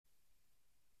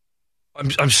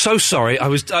I'm so sorry. I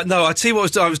was no. I tell you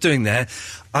what I was doing there.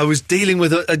 I was dealing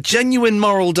with a genuine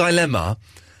moral dilemma.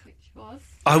 Which was?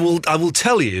 I will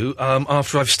tell you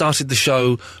after I've started the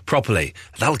show properly.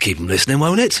 That'll keep them listening,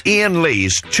 won't it? Ian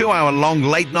Lee's 2-hour-long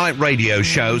late-night radio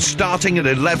show starting at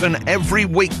 11 every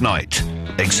weeknight,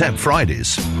 except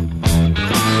Fridays.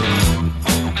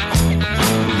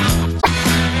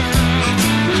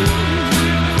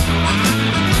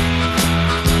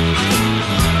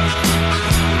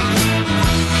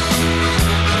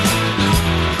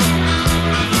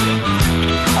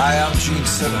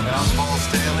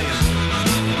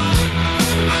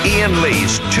 Ian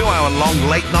Lee's 2-hour-long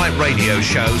late-night radio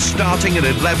show starting at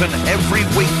 11 every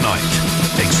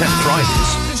weeknight, except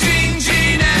Fridays.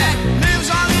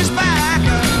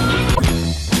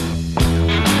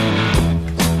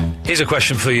 Here's a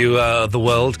question for you, the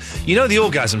world. You know the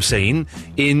orgasm scene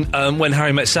in When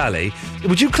Harry Met Sally?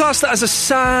 Would you class that as a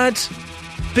sad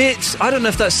bit? I don't know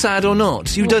if that's sad or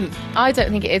not. You don't... I don't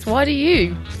think it is. Why do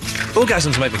you?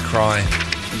 Orgasms make me cry.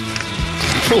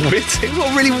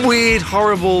 What really weird,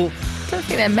 horrible... I don't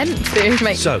think they're meant to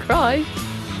make you cry.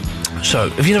 So,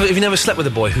 have you never slept with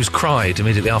a boy who's cried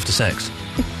immediately after sex?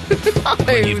 No.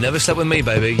 Well, you've never slept with me,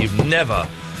 baby. You've never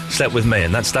slept with me,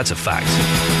 and that's a fact.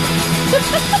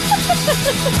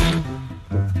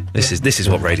 This is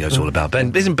what radio's all about.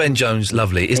 Isn't Ben Jones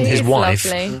lovely? Isn't his wife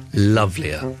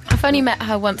lovelier? I've only met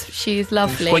her once. She's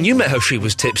lovely. When you met her, she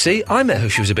was tipsy. I met her,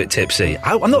 she was a bit tipsy.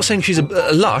 I'm not saying she's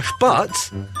a lush, but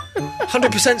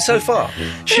 100% so far.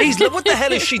 What the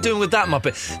hell is she doing with that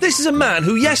muppet? This is a man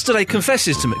who yesterday confessed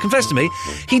to me,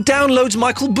 he downloads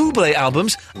Michael Bublé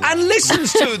albums and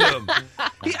listens to them.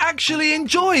 He actually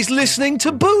enjoys listening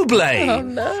to Bublé. Oh,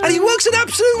 no. And he works at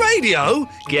Absolute Radio.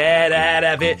 Get out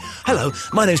of it. Hello,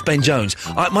 my name's Ben Jones.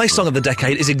 My song of the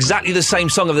decade is exactly the same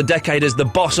song of the decade as the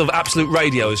boss of Absolute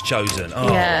Radio has chosen.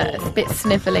 Oh. Yeah, it's a bit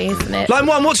snivelly, isn't it? Line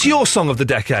 1, what's your song of the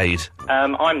decade?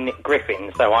 I'm Nick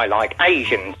Griffin, so I like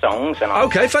Asian songs. And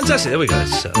OK, fantastic. There we go.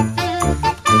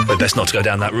 But best not to go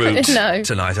down that route no.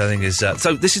 tonight, I think.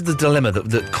 So this is the dilemma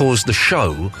that caused the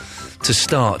show to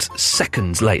start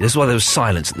seconds late. This is why there was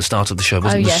silence at the start of the show.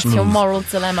 Wasn't yes, smooth. your moral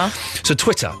dilemma. So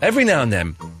Twitter, every now and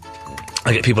then,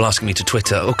 I get people asking me to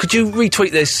Twitter, could you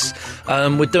retweet this?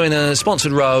 We're doing a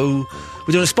sponsored row.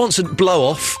 We're doing a sponsored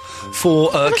blow-off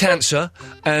for cancer,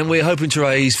 and we're hoping to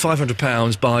raise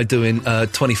 £500 by doing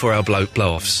 24-hour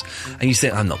blow-offs. And you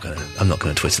think, I'm not going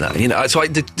to Twitter that. You know, so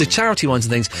the charity ones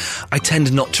and things, I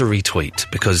tend not to retweet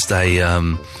because they.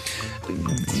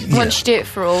 Once you do it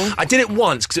for all. I did it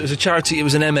once because it was a charity. It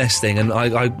was an MS thing, and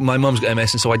my mum's got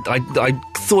MS, and so I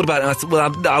thought about it. And I thought,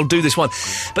 well, I'll do this one,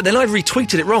 but then I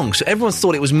retweeted it wrong, so everyone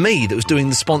thought it was me that was doing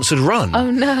the sponsored run. Oh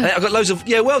no! And I got loads of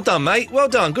well done, mate, well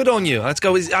done, good on you. I had to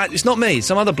go. It's not me, it's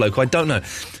some other bloke who I don't know.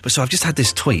 But so I've just had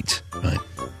this tweet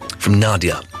from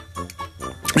Nadia.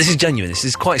 This is genuine. This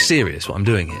is quite serious. What I'm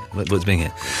doing here, what's being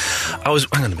here. Hang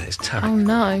on a minute. It's Tarek. Oh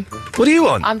no! What do you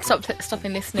want? I'm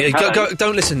stopping listening. Yeah, go,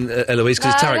 don't listen, Eloise,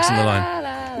 because Tarek's on the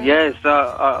line. Yes,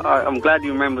 I'm glad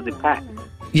you remember the pact.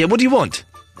 Yeah, what do you want?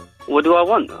 What do I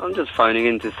want? I'm just phoning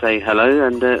in to say hello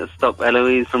and stop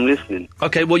Eloise from listening.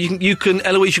 Okay, well, you can,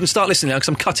 Eloise, you can start listening now because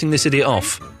I'm cutting this idiot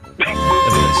off.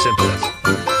 Simple as.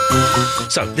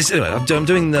 So, anyway, I'm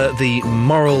doing the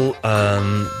moral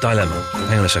dilemma.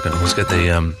 Hang on a second, let's get the...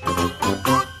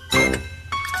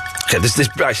 Okay, this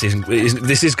actually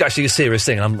this is actually a serious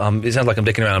thing. It sounds like I'm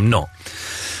dicking around, I'm not.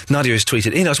 Nadia has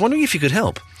tweeted, Ian, I was wondering if you could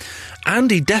help.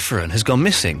 Andy Defferan has gone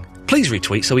missing. Please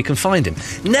retweet so we can find him.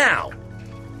 Now...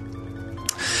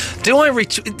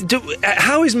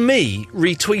 how is me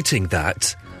retweeting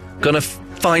that going to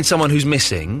find someone who's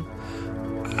missing?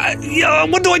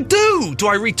 What do I do? Do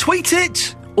I retweet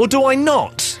it or do I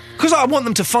not? Because I want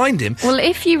them to find him. Well,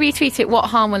 if you retweet it, what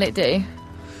harm will it do?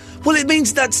 Well, it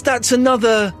means that's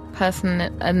another person,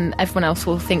 and everyone else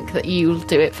will think that you'll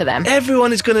do it for them.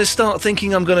 Everyone is going to start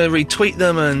thinking I'm going to retweet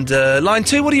them. And line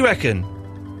 2, what do you reckon?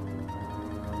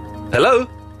 Hello.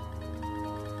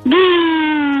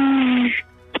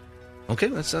 Okay,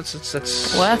 that's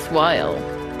worthwhile.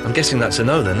 I'm guessing that's a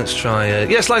no then. Let's try...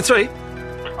 yes, line 3.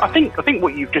 I think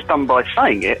what you've just done by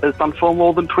saying it has done far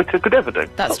more than Twitter could ever do.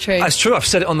 That's true. That's true, I've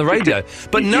said it on the radio.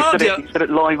 But Nadia... You said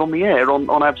it live on the air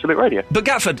on Absolute Radio. But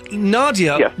Gatford,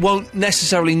 Nadia won't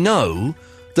necessarily know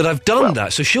that I've done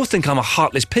that, so she'll think I'm a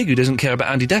heartless pig who doesn't care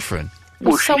about Andy Defferan.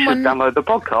 Well, she should download the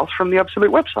podcast from the Absolute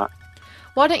website.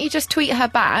 Why don't you just tweet her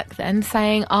back then,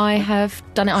 saying I have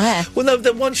done it on air? Well, no.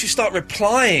 Then once you start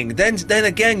replying, then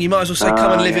again, you might as well say,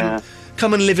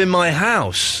 come and live in my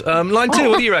house. Line 2,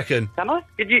 what do you reckon? Can I?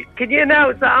 Can you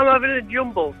announce that I'm having a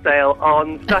jumble sale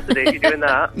on Saturday? You're doing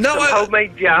that? No, Some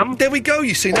homemade jam. There we go,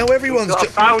 you see, now everyone's... Got a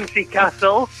bouncy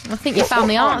castle. I think you found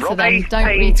the answer Rob? then. Face Don't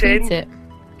painting. retweet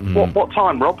it. What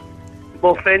time, Rob?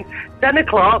 Muffin. 10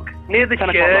 o'clock, near the 10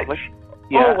 o'clock, church. lovely.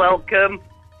 Yeah. All welcome.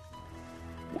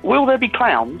 Will there be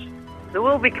clowns? There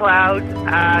will be clouds,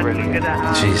 and we're going to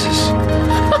have... Jesus.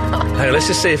 Hang on, let's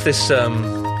just see if this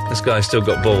guy's still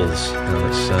got balls.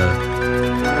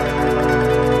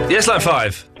 Yes, line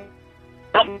 5.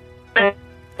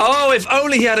 Oh, if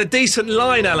only he had a decent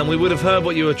line, Alan, we would have heard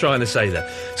what you were trying to say there.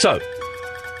 So,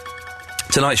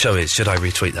 tonight's show is, should I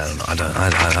retweet that or not? I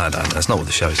don't. That's not what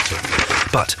the show is at all.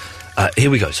 But...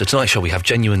 here we go. So tonight's show we have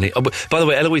genuinely... Oh, by the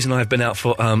way, Eloise and I have been out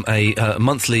for a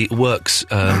monthly works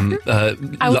Outing.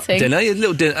 dinner, a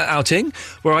little dinner outing,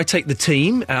 where I take the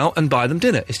team out and buy them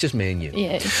dinner. It's just me and you.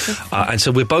 Yeah. It's just, And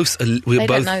so we're both... they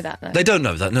don't know that, though. They don't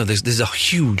know that. No, there's a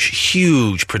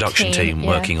huge production team yeah.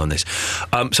 working on this.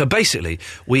 So basically,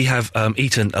 we have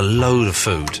eaten a load of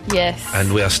food. Yes.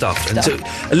 And we are stuffed. And so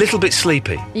a little bit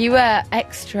sleepy. You were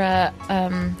extra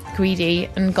greedy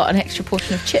and got an extra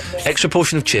portion of chips. Extra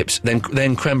portion of chips,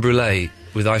 then creme brulee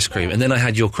with ice cream, and then I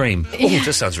had your cream. Oh,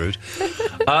 that sounds rude.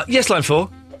 Yes, line 4.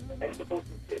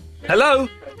 Hello?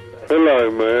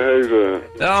 Hello, mate. How you doing?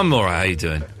 I'm all right. How you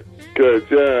doing? Good,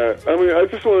 yeah. I mean, I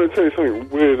just want to tell you something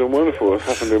weird and wonderful that's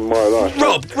happened in my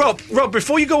life. Rob,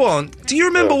 before you go on, do you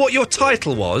remember what your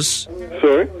title was?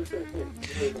 Sorry?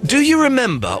 Do you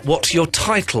remember what your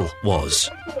title was?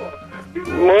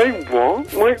 My what?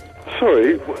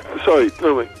 Sorry,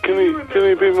 no, wait. Can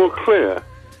you be more clear?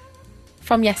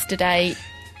 From yesterday.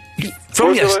 From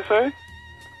what did I say?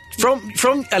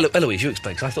 From Eloise, you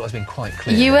explain, because I thought I was being quite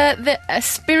clear. You were a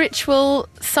spiritual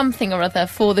something or other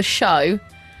for the show.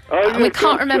 And we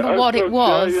can't remember what it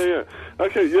was. Yeah.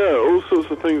 Okay, yeah, all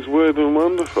sorts of things weird and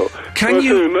wonderful. Can I'll you...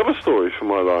 tell you another story from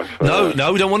my life?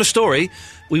 No, we don't want a story.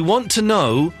 We want to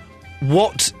know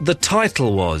what the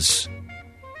title was.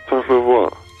 Title of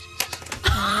what?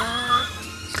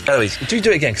 Eloise, do it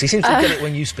again, because he seems to get it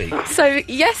when you speak. So,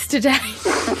 yesterday,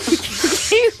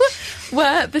 you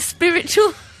were the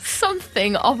spiritual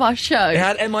something of our show. It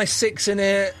had MI6 in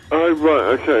it. Oh,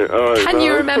 right, okay, all right. Can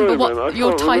you remember sorry, what man,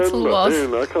 your title was?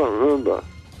 Ian, I can't remember.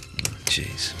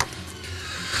 Jeez.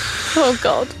 Oh,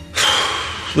 God.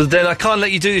 Well, then I can't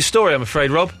let you do this story, I'm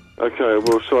afraid, Rob. Okay,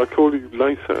 well, shall I call you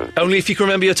later? Only if you can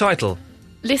remember your title.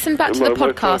 Listen back to the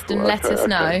podcast and let us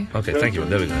know. Okay, thank you.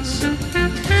 There we go.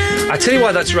 I tell you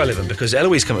why that's relevant, because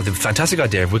Eloise came up with a fantastic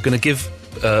idea of we're going to give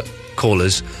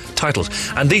callers titles.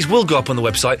 And these will go up on the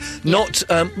website. Yeah. Not...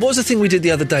 what was the thing we did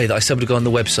the other day that I said would go on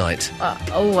the website?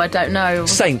 I don't know.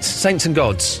 Saints and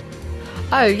gods.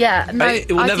 Oh, yeah. No,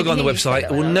 It will never go on the website.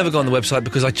 It will never go on the website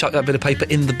because I chucked that bit of paper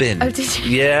in the bin. Oh, did you?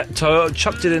 Yeah,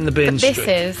 chucked it in the bin. But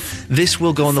This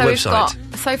will go on the website.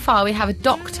 So far, we have a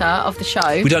doctor of the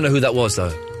show. We don't know who that was,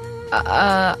 though.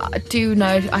 I do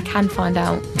know. I can find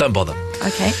out. Don't bother.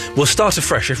 Okay. We'll start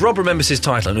afresh. If Rob remembers his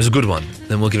title, and it was a good one,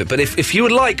 then we'll give it. But if you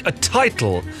would like a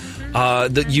title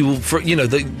that you,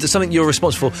 something you're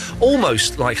responsible for,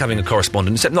 almost like having a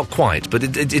correspondent, except not quite, but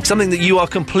it's something that you are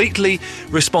completely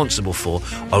responsible for,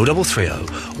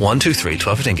 0330 123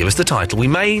 1215. Give us the title. We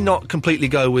may not completely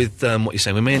go with what you're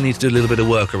saying. We may need to do a little bit of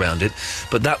work around it,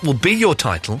 but that will be your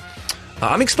title.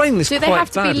 I'm explaining this quite badly. Do they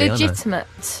have to be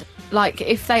legitimate? Like,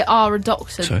 if they are a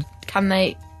doctor,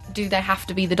 do they have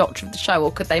to be the doctor of the show,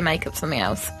 or could they make up something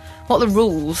else? What are the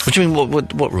rules? What do you mean,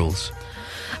 what rules?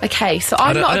 Okay, so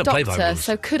I'm not a play by doctor, rules.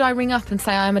 so could I ring up and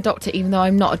say I am a doctor even though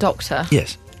I'm not a doctor?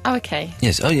 Yes. Oh, okay.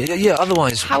 Yes, oh yeah,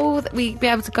 otherwise... How will we be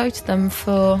able to go to them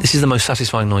for... This is the most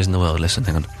satisfying noise in the world. Listen,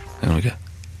 hang on we go.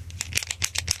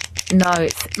 No,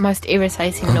 it's the most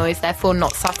irritating noise, therefore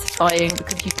not satisfying,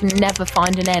 because you can never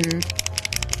find an end.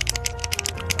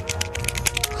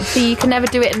 See, you can never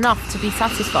do it enough to be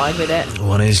satisfied with it.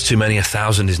 One is too many,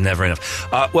 1,000 is never enough.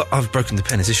 Well, I've broken the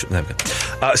pen. Is this... There we go.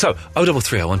 So,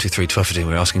 0330 123 1215,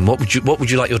 we're asking, what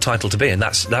would you like your title to be? And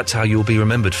that's how you'll be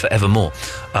remembered forevermore.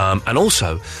 And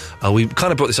also, we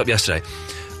kind of brought this up yesterday,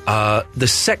 the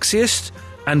sexiest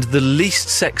and the least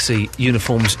sexy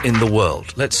uniforms in the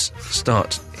world. Let's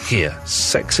start here.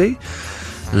 Sexy,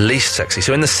 least sexy.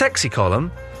 So in the sexy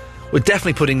column, we're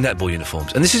definitely putting netball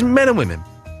uniforms. And this is men and women.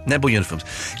 Netball uniforms.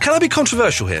 Can I be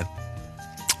controversial here?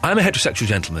 I'm a heterosexual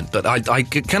gentleman, but I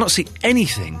cannot see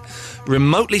anything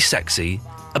remotely sexy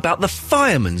about the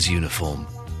fireman's uniform.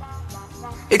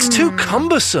 It's too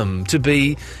cumbersome to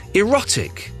be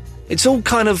erotic. It's all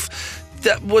kind of...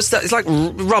 What's that? It's like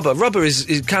rubber. Rubber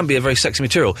can be a very sexy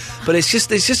material, but it's just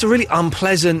a really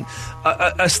unpleasant,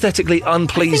 aesthetically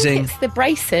unpleasing... I think it's the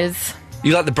braces.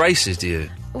 You like the braces, do you?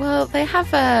 Well, they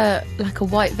have a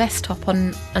white vest top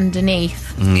on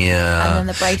underneath. Yeah. And then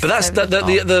the braces. But that's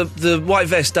the white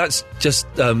vest. That's just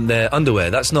their underwear.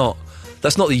 That's not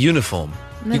the uniform.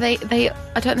 No, I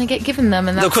don't think they get given them,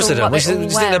 and that's no, of course they don't. What You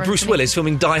think they're Bruce Willis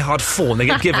filming Die Hard 4 and they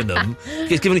get given them.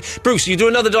 Bruce, you do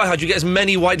another Die Hard, you get as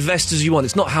many white vests as you want.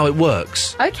 It's not how it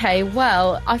works. Okay,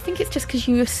 well, I think it's just because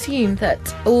you assume that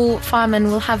all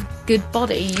firemen will have good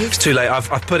bodies. It's too late.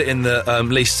 I've put it in the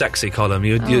least sexy column.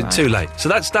 You're right. too late. So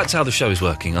that's how the show is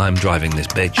working. I'm driving this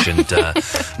bitch and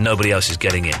nobody else is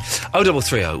getting it.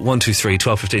 0330 123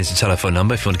 1215 is the telephone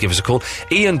number if you want to give us a call.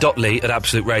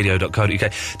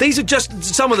 ian.lee@absoluteradio.co.uk. These are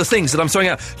just some of the things that I'm throwing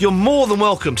out. You're more than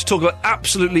welcome to talk about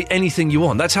absolutely anything you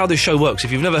want. That's how this show works.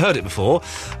 If you've never heard it before,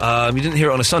 you didn't hear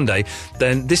it on a Sunday,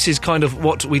 then this is kind of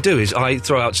what we do, is I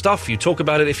throw out stuff, you talk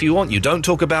about it if you want, you don't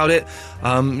talk about it,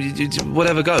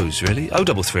 whatever goes, really.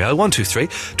 0330 123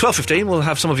 1215. We'll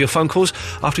have some of your phone calls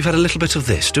after we've had a little bit of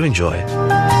this. Do enjoy.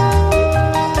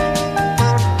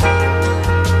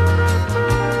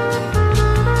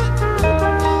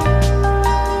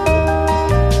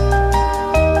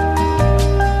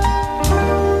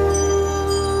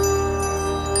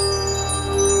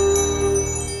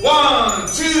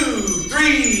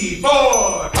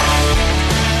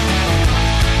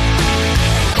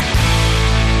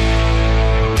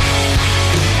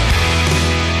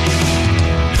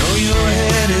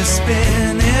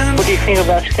 What do you think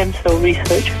about stem cell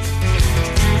research?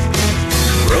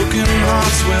 Broken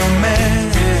hearts will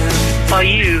mend. Are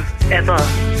you ever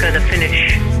going to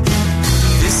finish?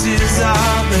 This is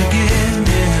our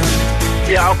beginning.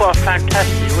 Yeah, I've got a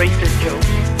fantastic research job.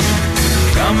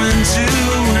 Coming to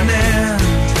an end.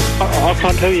 I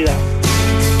can't tell you that.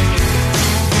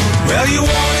 Well, you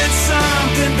wanted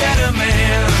something better,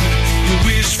 man. You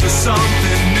wish for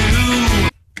something new.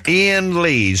 Ian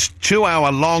Lee's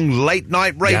 2-hour-long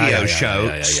late-night radio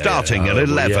show starting at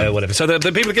 11. Yeah, whatever. So the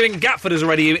people getting Gatford has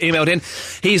already emailed in.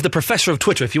 He's the professor of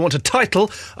Twitter. If you want a title,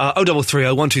 0330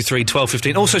 123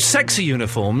 1215. Also, sexy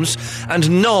uniforms and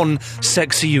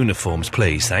non-sexy uniforms,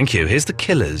 please. Thank you. Here's the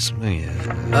Killers. Oh, yeah.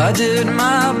 I did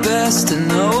my best to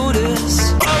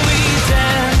notice a wee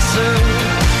dancer.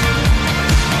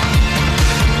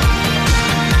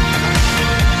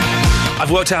 I've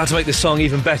worked out how to make this song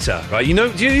even better, right? You know,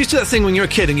 you used to that thing when you were a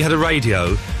kid and you had a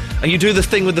radio, and you do the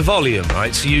thing with the volume,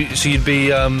 right? So you'd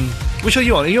be, which are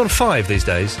you on? Are you on 5 these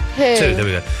days? 2, there we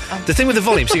go. The thing with the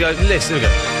volume, so you go, listen, there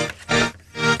we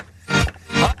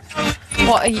go.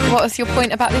 What was your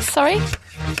point about this, sorry?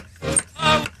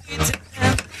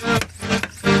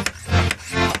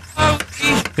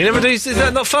 You never do, is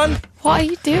that not fun? What are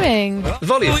you doing? The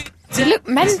volume. You look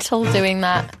mental doing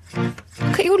that.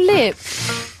 Look at your lip.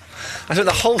 I spent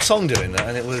the whole song doing that,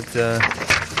 and it would. I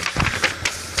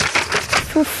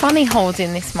feel funny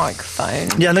holding this microphone.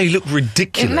 Yeah, I know you look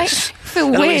ridiculous. It makes me feel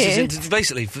weird.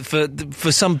 Basically,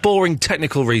 for some boring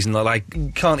technical reason that I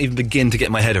can't even begin to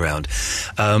get my head around,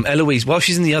 Eloise, while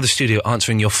she's in the other studio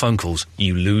answering your phone calls,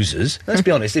 you losers. Let's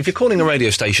be honest. If you're calling a radio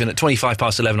station at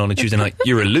 11 on a Tuesday night,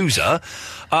 you're a loser.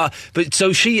 But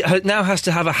so she now has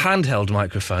to have a handheld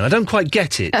microphone. I don't quite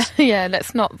get it. Yeah,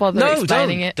 let's not bother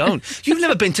explaining it. Don't. You've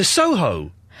never been to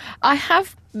Soho. I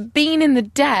have been in the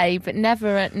day, but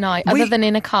never at night, other than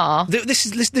in a car.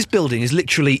 This building is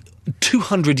literally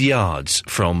 200 yards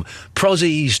from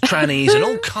prozzies, trannies, and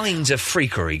all kinds of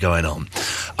freakery going on.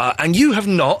 And you have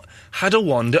not had a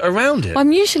wander around it. Well,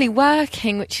 I'm usually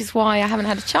working, which is why I haven't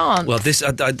had a chance. Well,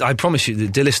 I promise you,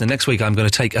 dear listener, next week I'm going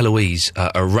to take Eloise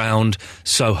around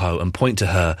Soho and point to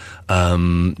her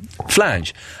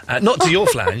flange. Not to your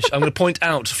flange. I'm going to point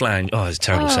out flange. Oh, it's a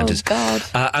terrible sentence. God.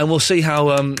 And we'll see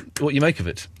how what you make of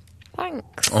it.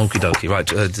 Thanks. Okie dokie. Right.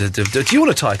 Do you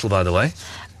want a title, by the way?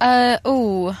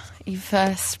 You've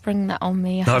sprung that on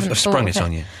me. I've sprung it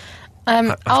on you.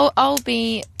 I'll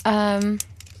be...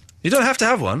 You don't have to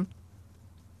have one.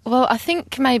 Well, I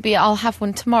think maybe I'll have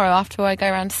one tomorrow after I go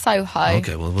around Soho.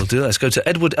 Okay, well, we'll do that. Let's go to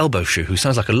Edward Elbowshoe, who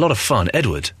sounds like a lot of fun.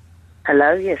 Edward.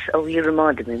 Hello, yes. Oh, you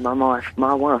reminded me. My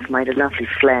wife made a lovely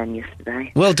flan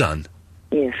yesterday. Well done.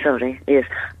 Yes, sorry. Yes.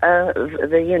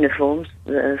 The uniforms,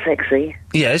 sexy.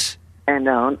 Yes. And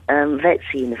aren't. Vet's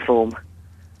uniform.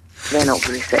 They're not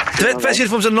very sexy. Vet's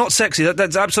uniforms are not sexy.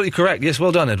 That's absolutely correct. Yes,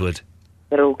 well done, Edward.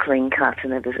 They're all clean cut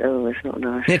and everything. Oh, it's not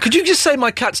nice. Yeah, could you just say my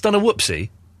cat's done a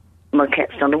whoopsie? My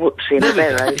cat's done a whoopsie in a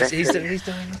barrow. He's doing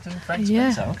Frank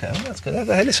Spencer. Okay, well, that's good.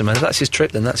 Hey, listen, man, if that's his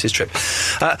trip, then that's his trip.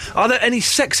 Are there any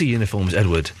sexy uniforms,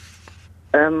 Edward?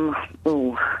 I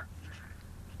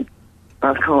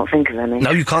can't think of any.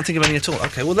 No, you can't think of any at all.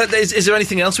 Okay, well, is there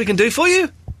anything else we can do for you?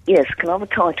 Yes, can I have a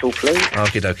title, please?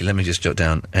 Okie dokie, let me just jot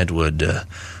down Edward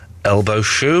elbow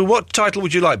shoe. What title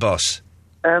would you like, boss?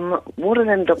 What are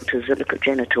them doctors that look at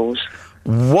genitals?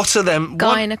 What are them?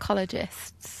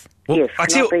 Gynecologists. Well, Yes, I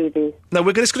tell you, no,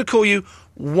 we're just going to call you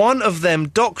one of them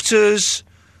doctors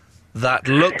that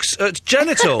looks at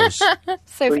genitals.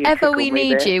 So if ever we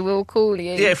need you, we'll call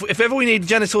you. Yeah, if ever we need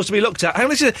genitals to be looked at. Hang on,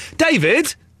 listen,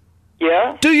 David?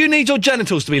 Yeah? Do you need your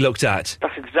genitals to be looked at?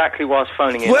 That's exactly why I was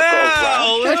phoning in.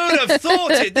 Well, who would have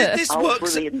thought it? This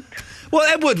works. Brilliant. Well,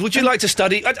 Edward, would you like to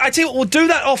study? I tell you what, we'll do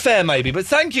that off air maybe, but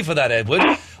thank you for that, Edward.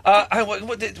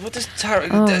 What does Tarek...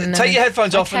 no. Take your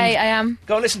headphones off Okay, and... I am.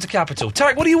 Go and listen to Capital.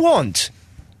 Tarek, what do you want?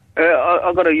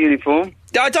 I've got a uniform.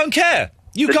 I don't care.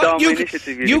 You The can't... Dharma You,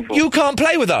 Initiative you uniform. can't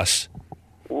play with us.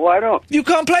 Why not? You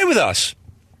can't play with us.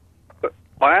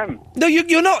 I am. No,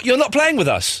 you're not. You're not playing with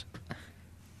us.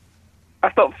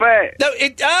 That's not fair. No,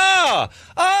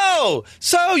 oh,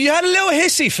 so you had a little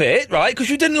hissy fit, right?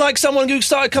 Because you didn't like someone who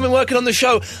started coming working on the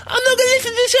show. I'm not going to listen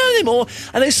to this show anymore.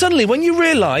 And then suddenly, when you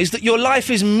realise that your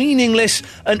life is meaningless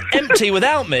and empty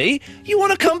without me, you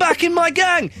want to come back in my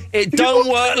gang. It don't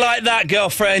work like that,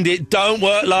 girlfriend. It don't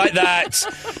work like that.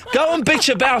 Go and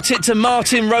bitch about it to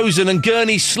Martin Rosen and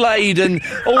Gurney Slade and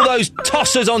all those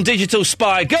tossers on Digital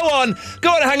Spy. Go on,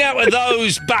 hang out with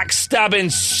those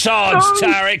backstabbing sods,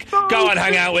 Tarek. Go on,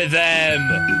 hang out with them.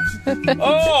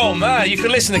 Oh, man, you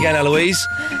can listen again, Eloise.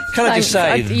 Can I just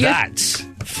say, that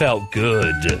felt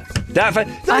good.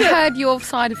 I heard your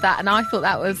side of that, and I thought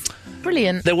that was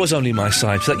brilliant. There was only my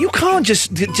side. So you can't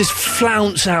just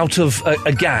flounce out of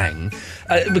a gang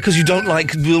because you don't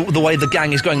like the way the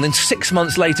gang is going. Then 6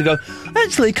 months later go,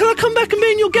 actually, can I come back and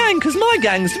be in your gang? Because my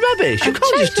gang's rubbish. You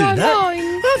can't just do that.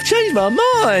 I've changed my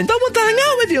mind. I want to hang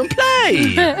out with you and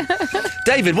play.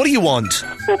 David, what do you want?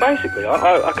 Well, basically,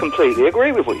 I completely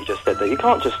agree with what you just said there. You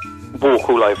can't just walk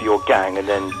all over your gang and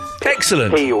then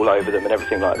Excellent. pee all over them and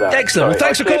everything like that. Excellent. Sorry,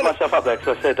 Thanks for calling. I cleared myself up there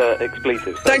because I said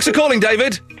expletives. Thanks for calling,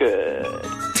 David. Good.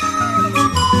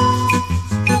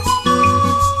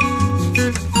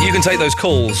 You can take those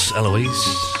calls, Eloise.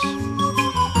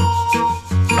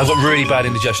 I've got really bad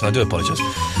indigestion. I do apologise.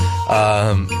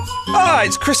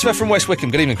 It's Christopher from West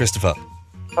Wickham. Good evening, Christopher.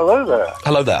 Hello there.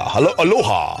 Hello there. Hello.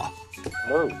 Aloha.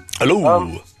 Hello.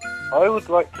 Hello. I would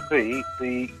like to be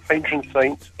the patron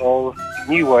saint of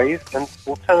New Wave and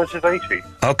Alternative 80s.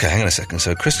 Okay, hang on a second.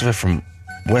 So, Christopher from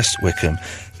West Wickham,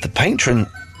 the patron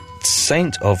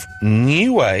saint of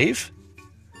New Wave.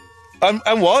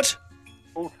 And what?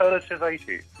 Alternative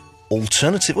 80s.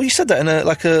 Alternative. Well, you said that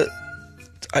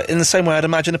in the same way I'd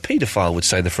imagine a paedophile would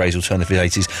say the phrase alternative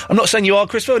 80s. I'm not saying you are,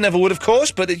 Christopher, never would, of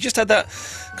course, but it just had that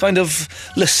kind of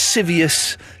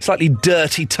lascivious, slightly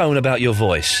dirty tone about your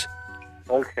voice.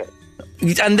 Okay.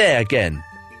 And there again.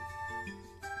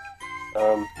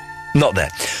 Not there.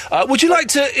 Would you like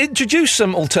to introduce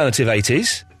some alternative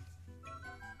 80s?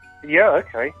 Yeah,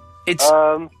 okay. It's...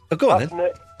 go on,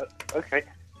 then. Okay.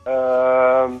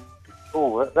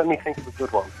 Let me think of a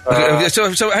good one. Okay,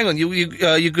 so hang on,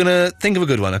 you're going to think of a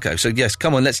good one. Okay, so yes,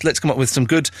 come on, let's come up with some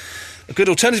good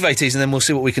alternative 80s, and then we'll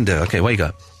see what we can do. Okay, where you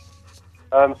go?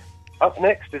 Up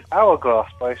next is Hourglass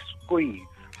by Squeeze.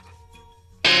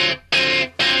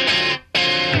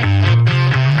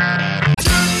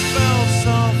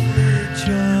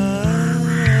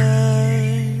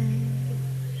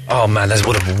 Oh man,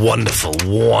 what a wonderful,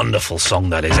 wonderful song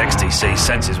that is. XTC,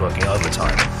 Senses working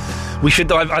overtime.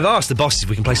 I've asked the bosses if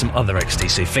we can play some other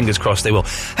XTC. Fingers crossed they will.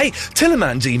 Hey,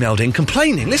 Tillerman's emailed in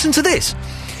complaining. Listen to this.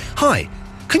 Hi,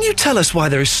 can you tell us why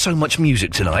there is so much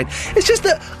music tonight? It's just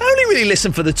that I only really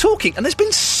listen for the talking, and there's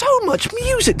been so much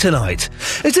music tonight.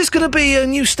 Is this going to be a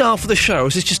new style for the show, or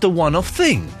is this just a one-off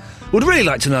thing? Would really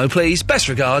like to know, please. Best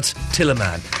regards,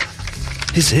 Tillerman.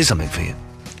 Here's something for you.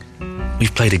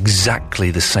 We've played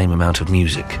exactly the same amount of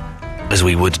music as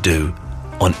we would do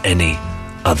on any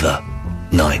other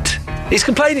night. He's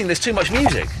complaining there's too much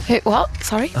music. What?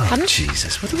 Sorry? Oh, Pardon?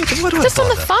 Jesus. What do I Just on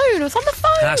the bother? phone. I was on the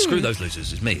phone. Screw those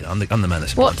losers. It's me. I'm the man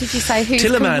that's... What did you say? Who's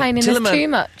complaining there's too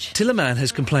much? Tillerman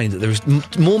has complained that there is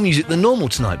more music than normal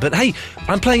tonight. But hey,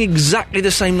 I'm playing exactly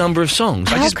the same number of songs.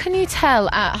 How can you tell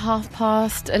at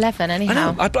 11:30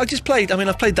 anyhow? I know. I just played...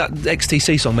 I've played that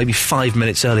XTC song maybe 5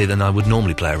 minutes earlier than I would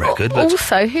normally play a record. But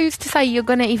also, who's to say you're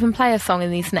going to even play a song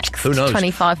in these next who knows?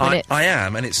 25 minutes? I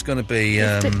am, and it's going to be...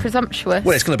 It's a bit presumptuous.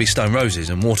 Well, it's going to be Stone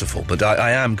Roses and Waterfall, but I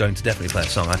am going to definitely play a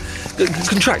song.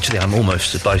 Contractually, I'm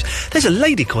almost supposed... There's a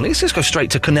lady calling. Let's just go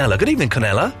straight to Canella. Good evening,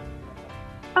 Canella.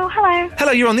 Oh, hello.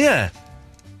 Hello, you're on the air.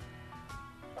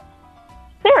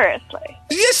 Seriously?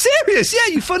 You're serious?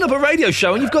 Yeah, you phoned up a radio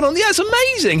show and you've gone on the air. It's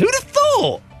amazing. Who'd have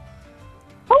thought?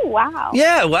 Oh, wow.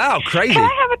 Yeah, wow, crazy. Can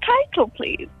I have a title,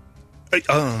 please?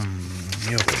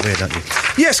 You're a bit weird, aren't you?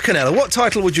 Yes, Canella, what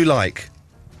title would you like?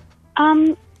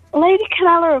 Lady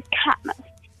Canella of Katniss.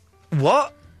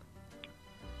 What?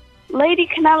 Lady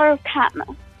Canella of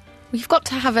Katniss. We've got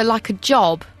to have a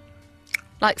job.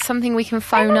 Like something we can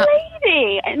phone up.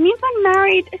 Lady! It means I'm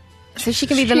married. So she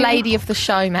can be the lady of the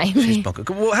show, maybe.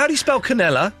 Well, how do you spell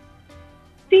Canella?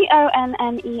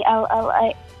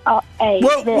 Connella.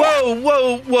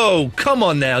 Whoa! Come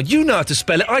on now. You know how to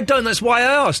spell it. I don't. That's why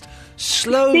I asked.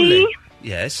 Slowly.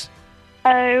 Yes.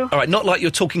 O. All right, not like you're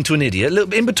talking to an idiot.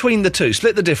 Look, in between the two.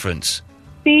 Split the difference.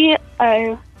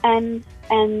 Connella.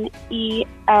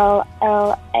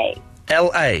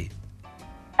 L-A.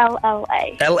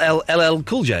 LL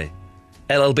Cool J.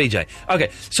 LLBJ. Okay,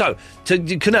 so, to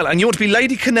Canella, and you want to be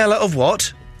Lady Canella of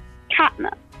what?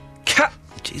 Katniss.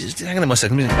 Jesus, hang on a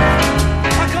second.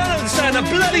 I can't understand a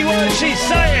bloody word she's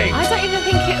saying! I don't even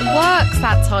think it works,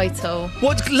 that title.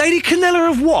 What? Lady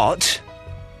Canella of what?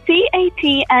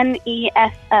 Katness.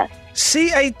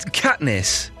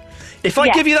 Katniss. If I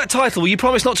give you that title, will you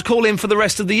promise not to call in for the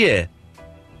rest of the year?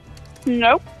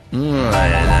 Nope.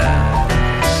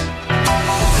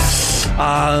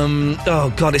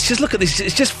 Oh, God, it's just, look at this.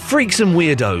 It's just freaks and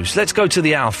weirdos. Let's go to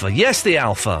the Alpha. Yes, the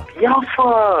Alpha. The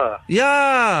Alpha!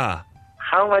 Yeah!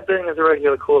 How am I doing as a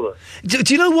regular caller? Do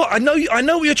you know what? I know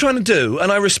what you're trying to do,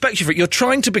 and I respect you for it. You're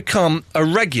trying to become a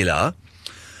regular,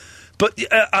 but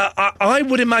I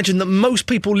would imagine that most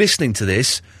people listening to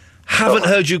this haven't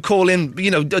heard you call in.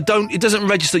 You know, it doesn't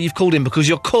register you've called in because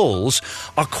your calls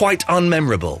are quite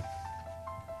unmemorable.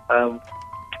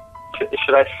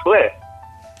 Should I swear?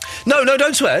 No,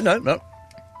 don't swear. No.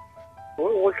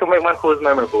 What can make my calls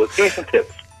memorable? Give me some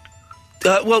tips.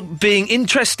 Well, being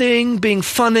interesting, being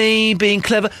funny, being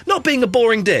clever, not being a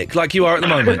boring dick like you are at the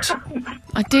moment.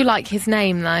 I do like his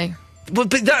name, though. But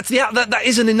that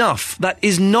isn't enough. That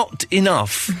is not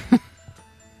enough.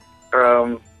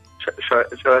 Should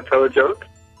I tell a joke?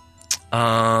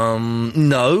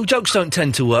 No, jokes don't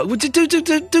tend to work.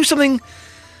 Do something.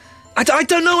 I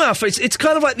don't know, Alpha. It's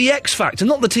kind of like the X Factor,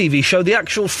 not the TV show, the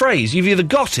actual phrase. You've either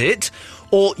got it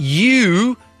or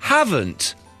you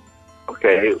haven't.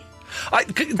 Okay.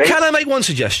 Can I make one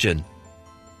suggestion?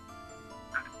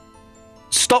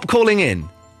 Stop calling in.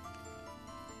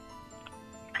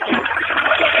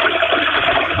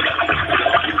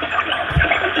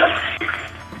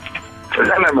 Is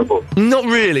that memorable? Not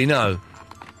really, no.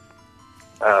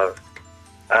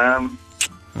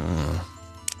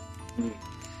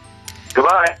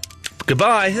 Goodbye.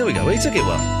 Goodbye. There we go. He took it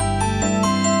well.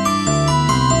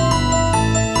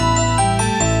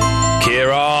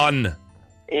 Kieran.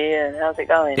 Ian, how's it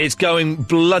going? It's going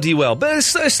bloody well. But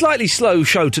it's a slightly slow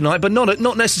show tonight, but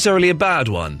not necessarily a bad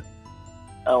one.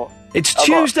 Oh. It's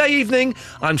Tuesday evening.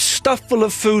 I'm stuffed full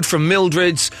of food from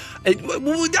Mildred's.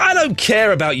 I don't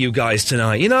care about you guys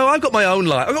tonight. You know, I've got my own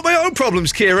life. I've got my own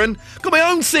problems, Kieran. Got my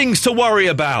own things to worry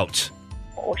about.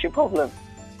 What's your problem?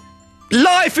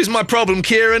 Life is my problem,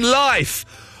 Kieran. Life.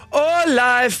 Oh,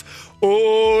 life.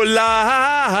 Oh,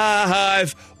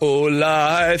 life. Oh,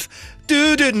 life.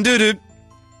 Do-do-do-do.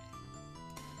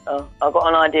 Oh, I've got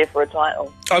an idea for a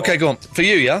title. Okay, go on. For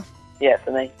you, yeah? Yeah,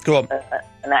 for me. Go on.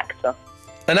 An actor.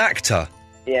 An actor?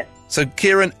 Yeah. So,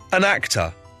 Kieran, an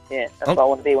actor? Yeah, that's what I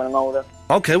want to be when I'm older.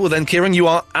 Okay, well then, Kieran, you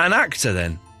are an actor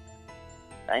then.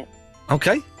 Thanks.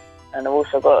 Okay. And I've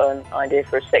also got an idea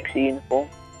for a sexy uniform.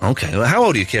 Okay, well, how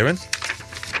old are you, Kieran?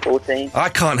 14. I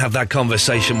can't have that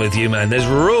conversation with you, man. There's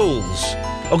rules.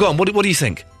 Oh, go on. What do you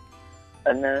think?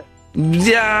 A nurse.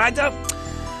 Yeah,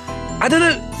 I don't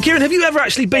know. Kieran, have you ever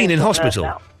actually been in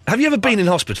hospital? Have you ever been in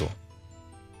hospital?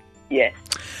 Yes.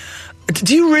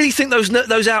 Do you really think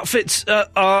those outfits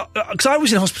are... Because I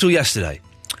was in hospital yesterday.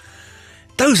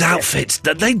 Those outfits,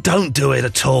 they don't do it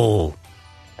at all.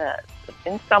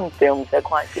 In some films, they're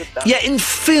quite good, though. Yeah, in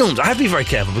films. I have to be very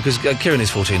careful because Kieran is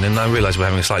 14 and I realise we're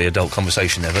having a slightly adult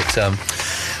conversation there. But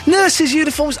nurses'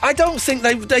 uniforms, I don't think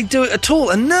they do it at all.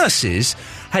 And nurses,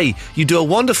 hey, you do a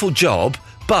wonderful job,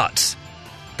 but...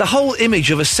 the whole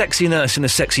image of a sexy nurse in a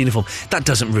sexy uniform, that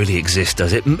doesn't really exist,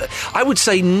 does it? I would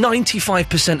say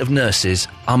 95% of nurses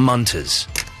are munters.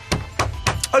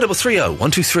 0330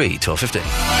 123 1215.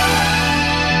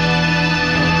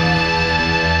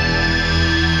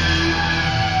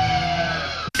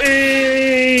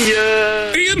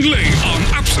 Ian Lee on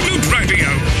Absolute Radio.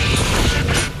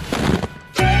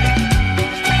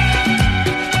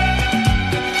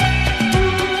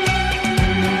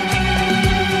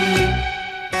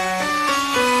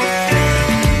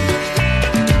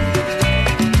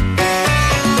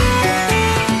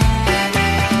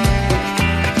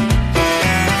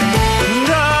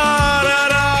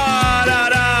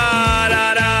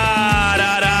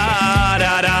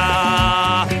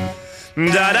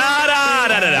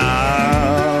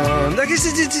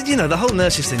 the whole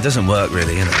nurses thing doesn't work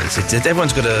really.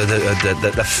 Everyone's got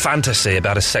a fantasy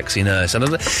about a sexy nurse. And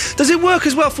does it work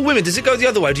as well for women? Does it go the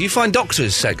other way? Do you find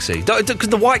doctors sexy? Because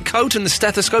the white coat and the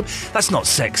stethoscope, that's not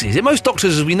sexy, is it? Most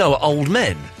doctors, as we know, are old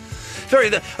men.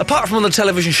 Apart from on the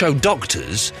television show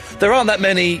Doctors, there aren't that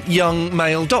many young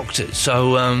male doctors.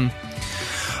 So, I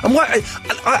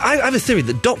have a theory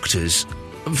that doctors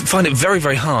find it very,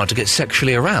 very hard to get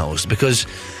sexually aroused because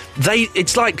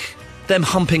it's like them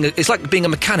it's like being a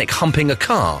mechanic humping a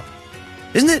car,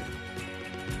 isn't it?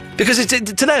 Because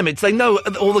to them, they know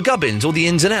all the gubbins, all the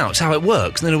ins and outs, how it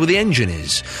works, and they know where the engine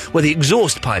is, where the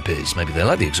exhaust pipe is. Maybe they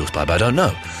like the exhaust pipe, I don't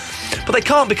know. But they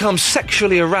can't become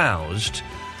sexually aroused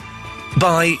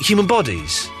by human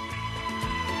bodies.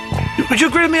 Would you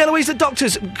agree with me, Eloise, that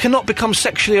doctors cannot become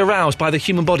sexually aroused by the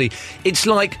human body? It's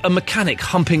like a mechanic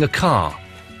humping a car.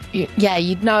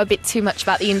 You'd know a bit too much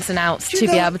about the ins and outs to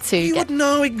be able to. You would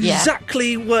know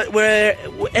exactly where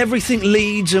everything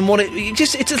leads and what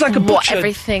it's like a butcher. What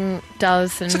everything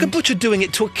does. And it's like a butcher doing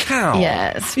it to a cow.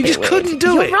 Yeah, it's you just weird. Couldn't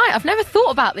do it. You're right, I've never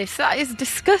thought about this. That is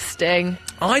disgusting.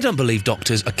 I don't believe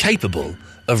doctors are capable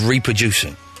of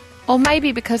reproducing. Or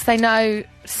maybe because they know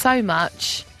so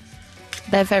much,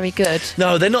 they're very good.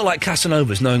 No, they're not like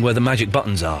Casanovas knowing where the magic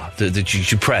buttons are that you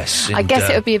should press. I guess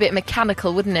it would be a bit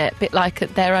mechanical, wouldn't it? A bit like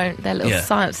their little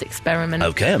science experiment.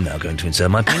 OK, I'm now going to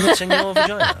insert my penis in your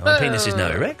vagina. My penis is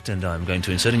now erect and I'm going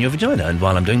to insert in your vagina. And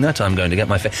while I'm doing that, I'm going to get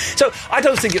my face. So, I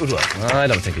don't think it would work. I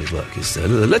don't think it would work.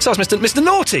 Let's ask Mr.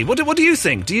 Naughty. What do you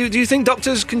think? Do you think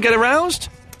doctors can get aroused?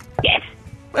 Yes.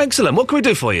 Excellent. What can we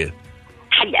do for you?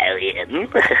 Hello, Ian.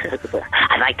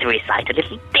 I'd like to recite a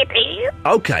little ditty.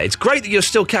 OK, it's great that you're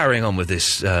still carrying on with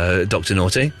this, Dr.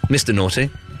 Naughty. Mr. Naughty.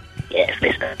 Yes,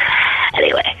 Mr.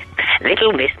 Anyway,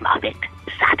 little Miss Muppet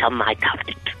sat on my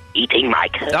tuffet, eating my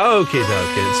curd. OK,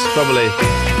 it's probably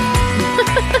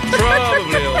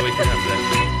all we can have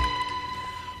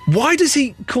there. Why does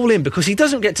he call in? Because he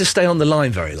doesn't get to stay on the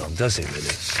line very long, does he,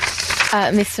 really?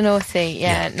 Mr. Naughty,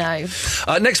 no.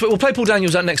 Next week, we'll play Paul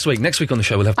Daniels out next week. Next week on the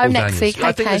show, we'll have Paul Daniels. Next week,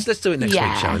 I think let's do it next week,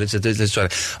 shall we? Let's try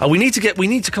it. We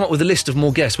need to come up with a list of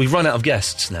more guests. We've run out of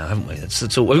guests now, haven't we?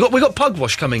 That's all. We've got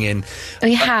Pugwash coming in.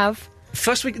 We have.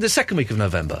 The second week of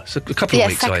November. So a couple of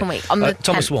weeks. Second week on the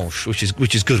Thomas 10th. Walsh, which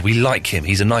is good. We like him.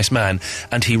 He's a nice man,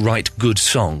 and he writes good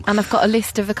song. And I've got a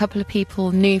list of a couple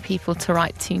of new people to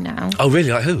write to now. Oh,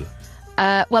 really? Like who?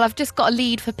 Well, I've just got a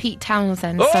lead for Pete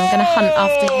Townsend, so I'm going to hunt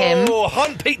after him. Oh,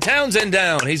 hunt Pete Townsend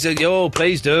down. Please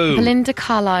do. Belinda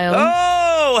Carlisle.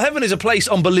 Oh, heaven is a place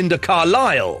on Belinda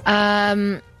Carlisle.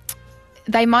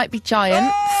 They Might Be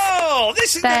Giants. Oh,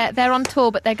 they're on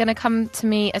tour, but they're going to come to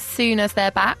me as soon as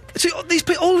they're back. See,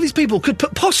 all of these people could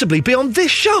possibly be on this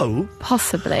show.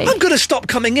 Possibly. I'm going to stop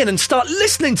coming in and start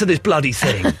listening to this bloody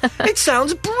thing. It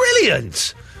sounds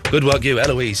brilliant. Good work, you.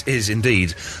 Eloise is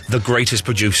indeed the greatest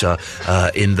producer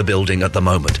in the building at the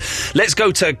moment. Let's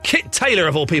go to Kit Taylor,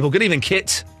 of all people. Good evening,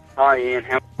 Kit. Hi, Ian.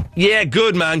 Yeah,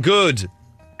 good, man, good.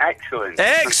 Excellent.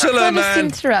 Excellent, man. Sorry to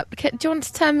interrupt. Do you want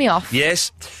to turn me off?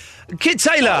 Yes. Kit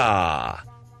Taylor.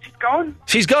 She's gone?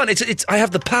 She's gone. I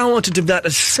have the power to do that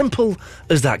as simple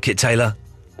as that, Kit Taylor.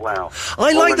 Wow.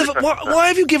 I like why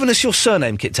have you given us your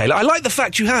surname, Kit Taylor? I like the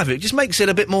fact you have it. It just makes it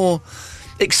a bit more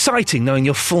exciting knowing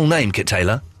your full name, Kit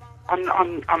Taylor.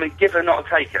 I'm a giver, not a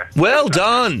taker. Well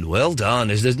done.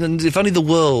 If only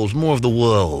more of the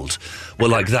world were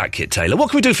like that, Kit Taylor. What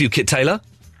can we do for you, Kit Taylor?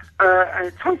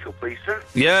 A title, please, sir.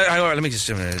 Yeah, all right, let me just...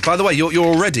 by the way, you're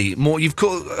already more... You've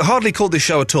hardly called this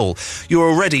show at all. You're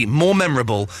already more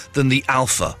memorable than the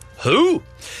Alpha. Who?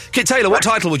 Kit Taylor, what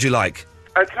title would you like?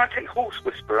 Can I take Horse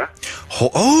Whisperer?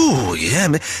 Oh, yeah.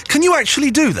 Can you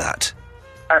actually do that?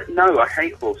 No, I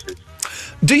hate horses.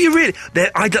 Do you really?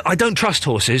 I don't trust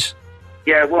horses.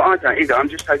 Yeah, well, I don't either. I'm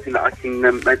just hoping that I can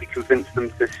maybe convince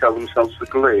them to sell themselves for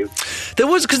glue. There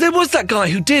was that guy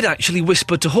who did actually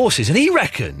whisper to horses, and he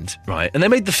reckoned, right, and they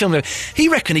made the film, he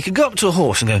reckoned he could go up to a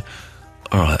horse and go,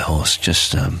 all right, horse,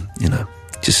 just,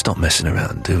 just stop messing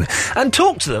around, do it, and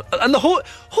talk to them. And the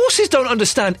horses don't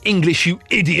understand English, you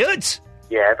idiot!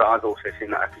 Yeah, but I've also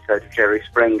seen that episode of Jerry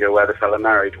Springer where the fella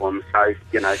married one, so,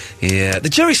 Yeah, the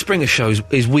Jerry Springer show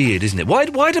is weird, isn't it?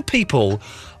 Why do people,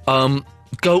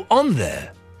 go on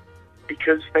there?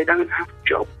 Because they don't have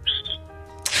jobs.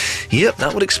 Yep,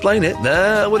 that would explain it.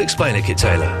 Kit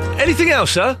Taylor. Anything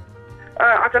else, sir?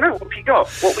 I don't know. What have you got?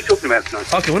 What are we talking about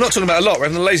tonight? Okay, we're not talking about a lot. We're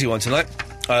having a lazy one tonight,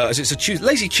 as it's a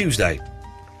Lazy Tuesday.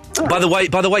 Oh. By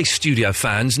the way, studio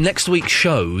fans, next week's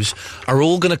shows are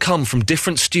all going to come from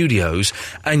different studios,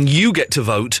 and you get to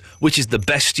vote which is the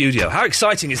best studio. How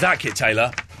exciting is that, Kit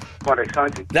Taylor? quite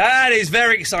exciting. That is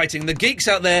very exciting. The geeks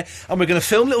out there, and we're going to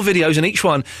film little videos in each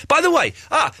one. By the way,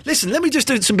 listen, let me just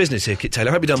do some business here, Kit Taylor.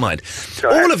 I hope you don't mind.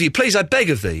 All of you, please, I beg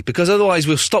of thee, because otherwise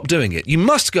we'll stop doing it. You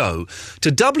must go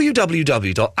to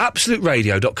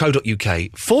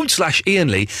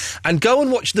www.absoluteradio.co.uk/Ian Lee and go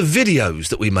and watch the videos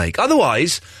that we make.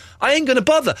 Otherwise, I ain't going to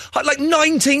bother. Like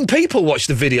 19 people watched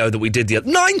the video that we did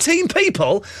 19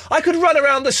 people? I could run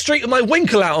around the street with my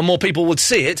winkle out and more people would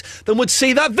see it than would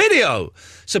see that video.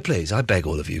 So please, I beg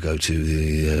all of you, go to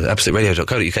the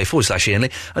absoluteradio.co.uk/Ian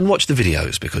Lee and watch the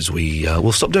videos, because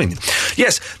we'll stop doing them.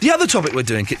 Yes, the other topic we're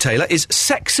doing, Kit Taylor, is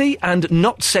sexy and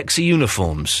not sexy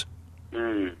uniforms.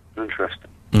 Interesting.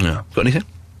 No. Got anything?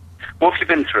 What have you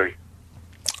been through?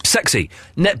 Sexy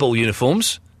netball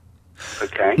uniforms.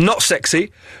 Okay. Not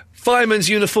sexy firemen's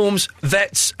uniforms,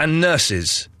 vets and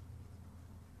nurses.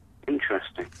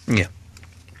 Interesting. Yeah.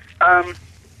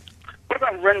 What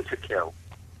about Rent-A-Kill?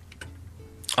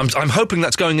 I'm hoping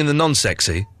that's going in the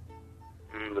non-sexy.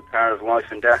 The power of life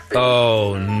and death.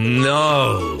 Oh,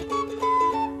 no.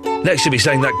 Next you'll be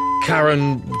saying that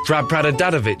Karen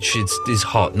Pradadadovic is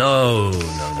hot. No.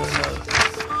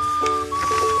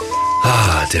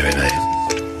 Ah, dearie me.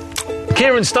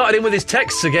 Kieran started in with his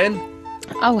texts again.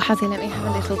 Oh, has he? Let me have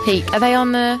a little peek. Are they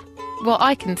on the... Well,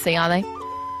 I can see, are they?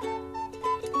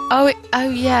 Oh,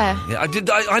 yeah. Yeah,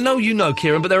 I know you know,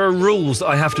 Kieran, but there are rules that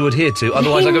I have to adhere to,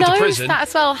 otherwise I go to prison. He knows that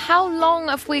as well. How long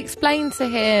have we explained to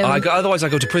him? Otherwise I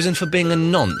go to prison for being a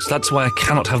nonce. That's why I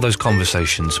cannot have those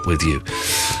conversations with you.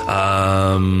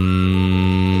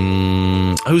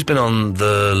 Who's been on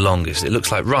the longest? It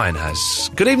looks like Ryan has.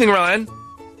 Good evening, Ryan.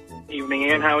 Evening,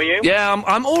 Ian. How are you? Yeah,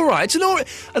 I'm all right. It's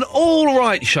an all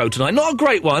right show tonight. Not a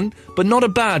great one, but not a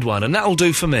bad one, and that'll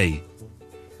do for me.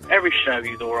 Every show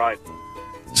you's all right.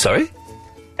 Sorry?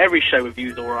 Every show with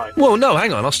you's all right. Well, no,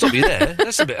 hang on. I'll stop you there.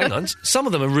 That's a bit... Hang on. Some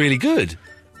of them are really good.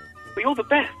 But you're the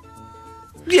best.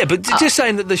 Yeah, but just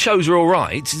saying that the shows are all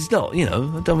right, it's not, I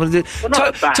don't want to do... Well,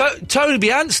 not Toby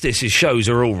Anstis' shows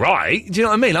are all right. Do you know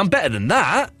what I mean? I'm better than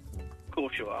that. Of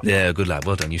course you are. Yeah, good lad.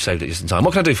 Well done. You saved it just in time.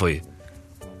 What can I do for you?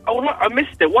 Oh, look, I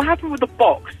missed it. What happened with the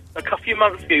box? A few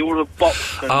months ago, you ordered a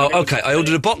box. Oh, okay. I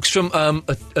ordered a box from an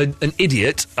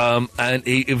idiot, and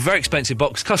a very expensive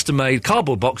box, custom-made,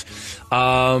 cardboard box,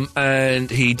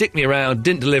 and he dicked me around,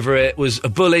 didn't deliver it, was a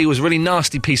bully, was a really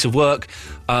nasty piece of work.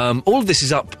 All of this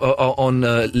is up on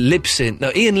Libsyn,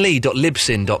 no,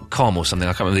 ianlee.libsyn.com or something,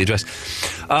 I can't remember the address.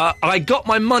 I got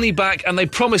my money back, and they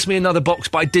promised me another box,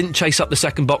 but I didn't chase up the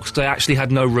second box because I actually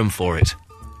had no room for it.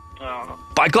 Oh.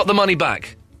 But I got the money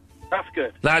back. That's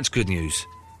good. That's good news.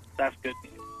 That's good.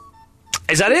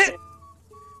 Is that it?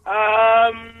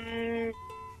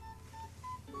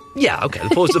 Yeah, okay.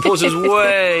 The pause was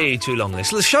way too long.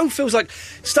 The show feels like...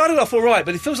 started off all right,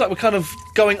 but it feels like we're kind of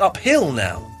going uphill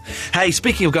now. Hey,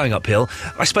 speaking of going uphill,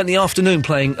 I spent the afternoon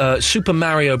playing Super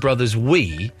Mario Brothers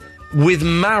Wii with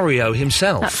Mario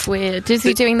himself. That's weird. Is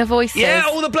he doing the voices? Yeah,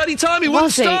 all the bloody time. He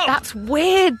wouldn't stop. That's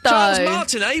weird, though. Charles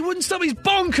Martinet, he wouldn't stop. He's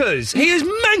bonkers. He is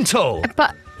mental.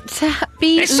 But... to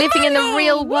be living in the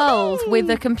real world with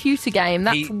a computer game,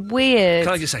 that's weird.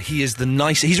 Can I just say, he is the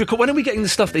nicest... when are we getting the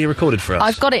stuff that he recorded for us?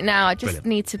 I've got it now, I just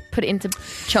need to put it into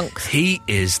chunks. He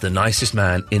is the nicest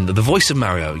man in the voice of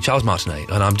Mario, Charles Martinet,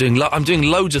 and I'm doing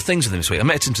loads of things with him this week. I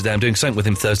met him today, I'm doing something with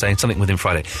him Thursday and something with him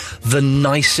Friday. The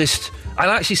nicest... And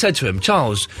I actually said to him,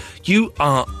 Charles, you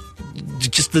are...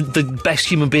 just the best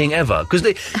human being ever. Because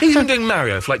he's been doing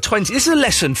Mario for like 20... This is a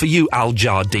lesson for you, Al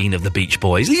Jardine of the Beach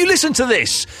Boys. You listen to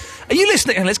this. Are you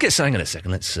listening? And let's get sang in a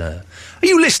second. Are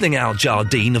you listening, Al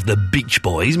Jardine of the Beach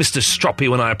Boys? Mr. Stroppy,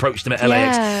 when I approached him at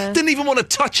LAX. Yeah. Didn't even want to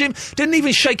touch him. Didn't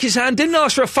even shake his hand. Didn't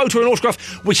ask for a photo or an autograph,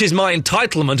 which is my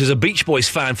entitlement as a Beach Boys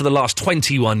fan for the last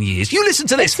 21 years. You listen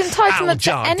to this, It's entitlement Al to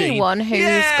Jardine. anyone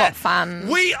who's got fans.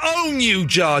 We own you,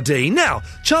 Jardine. Now,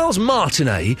 Charles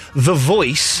Martinet, the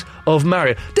voice of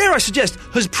Mario, dare I suggest,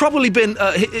 has probably been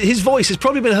his voice has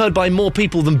probably been heard by more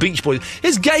people than Beach Boys.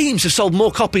 His games have sold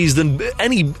more copies than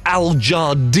any Al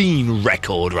Jardine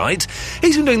record, right?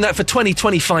 He's been doing that for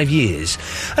 25 years.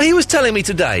 And he was telling me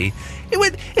today,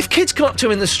 if kids come up to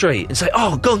him in the street and say,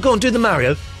 oh, go on, do the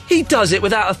Mario, he does it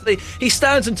without he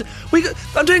stands and...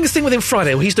 I'm doing this thing with him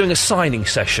Friday where he's doing a signing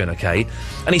session, okay?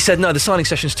 And he said, no, the signing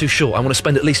session's too short. I want to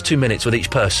spend at least 2 minutes with each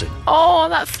person. Oh,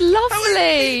 that's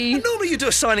lovely. Normally you do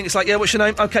a signing, it's like, yeah, what's your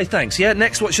name? Okay, thanks. Yeah,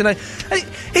 next, what's your name? And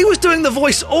he was doing the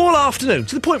voice all afternoon,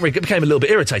 to the point where it became a little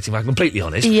bit irritating, if I'm completely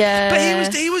honest. Yeah.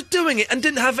 But he was doing it and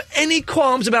didn't have any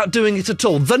qualms about doing it at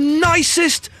all. The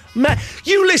nicest...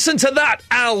 you listen to that,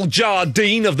 Al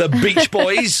Jardine of the Beach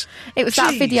Boys. It was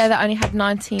that video that only had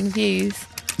 19 views.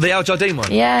 The Al Jardine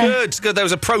one? Yeah. Good. There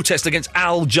was a protest against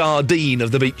Al Jardine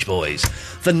of the Beach Boys.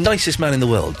 The nicest man in the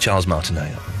world, Charles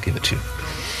Martinet. I'll give it to you.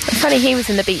 It's funny he was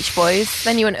in the Beach Boys.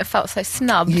 Then you wouldn't have felt so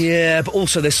snubbed. Yeah, but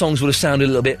also their songs would have sounded a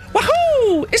little bit,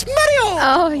 wahoo! It's Mario!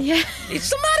 Oh, yeah.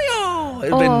 It's Mario!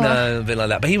 It would have been a bit like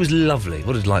that. But he was lovely.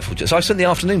 What a delightful... So I spent the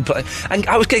afternoon playing... And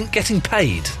I was getting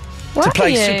paid to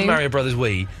play Super Mario Brothers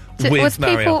Wii with was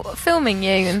Mario. Was people filming you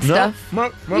and stuff?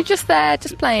 No. You're just there,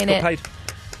 just playing it. Paid.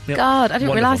 Yep. God, I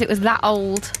didn't realise it was that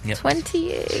old. Yep. 20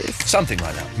 years. Something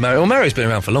like that. Mario's been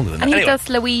around for longer than that. And he Anyway. does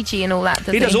Luigi and all that,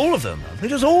 doesn't he? He does all of them. He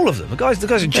does all of them. The guy's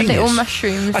a genius. Little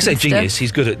mushrooms. I say and genius. stuff.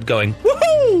 He's good at going,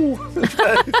 woohoo!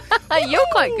 You're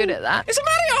quite good at that. It's a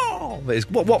Mario!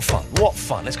 But what fun. What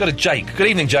fun. Let's go to Jake. Good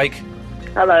evening, Jake.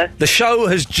 Hello. The show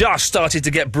has just started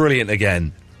to get brilliant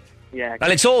again. Yeah.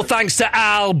 And it's all thanks to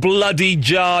Al Bloody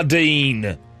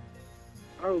Jardine.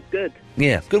 Oh, good.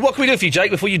 Yeah. Good. What can we do for you,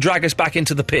 Jake, before you drag us back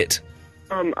into the pit?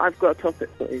 I've got a topic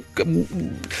for you. I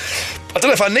don't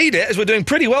know if I need it, as we're doing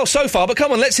pretty well so far, but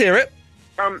come on, let's hear it.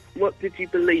 What did you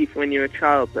believe when you were a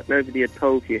child that nobody had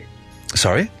told you?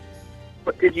 Sorry?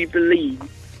 What did you believe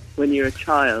when you were a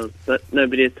child that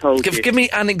nobody had told you? Give me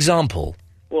an example.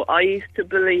 Well, I used to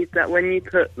believe that when you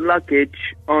put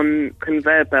luggage on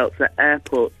conveyor belts at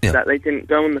airports, that they didn't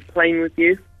go on the plane with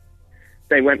you.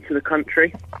 They went to the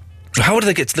country. How would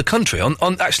they get to the country?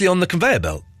 Actually on the conveyor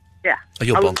belt? Yeah. Oh,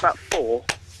 you're I was bonk. about 4.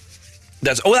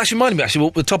 That actually reminded me,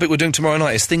 what the topic we're doing tomorrow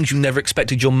night is things you never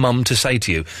expected your mum to say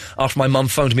to you. After my mum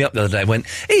phoned me up the other day and went,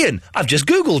 Ian, I've just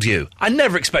Googled you. I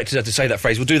never expected her to say that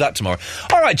phrase. We'll do that tomorrow.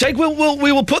 All right, Jake, we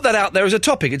will put that out there as a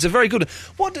topic. It's a very good...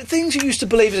 What things you used to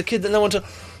believe as a kid that no one to...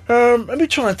 let me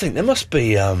try and think. There must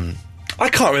be... I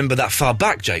can't remember that far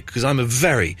back, Jake, because I'm a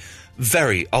very,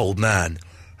 very old man.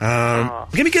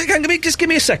 Give me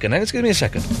a second. Just give me a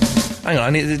second. Hang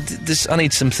on, I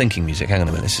need some thinking music. Hang on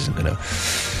a minute. This isn't going to...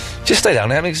 Just stay down.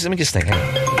 Let me just think. Hang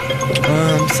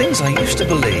on. Things I used to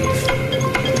believe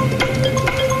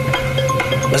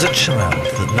as a child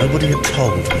that nobody had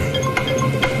told me.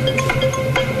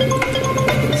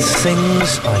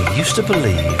 Things I used to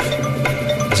believe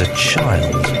as a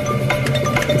child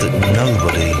that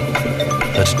nobody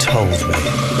had told me.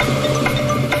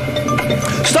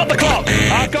 Stop the clock!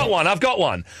 I've got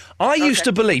one. I used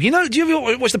to believe... do you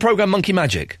ever watch the programme Monkey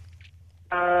Magic?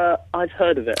 I've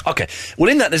heard of it. Okay. Well,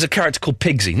 in that, there's a character called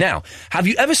Pigsy. Now, have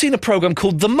you ever seen a programme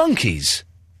called The Monkeys?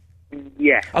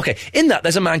 Yeah. Okay. In that,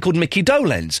 there's a man called Mickey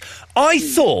Dolenz. I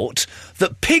thought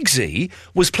that Pigsy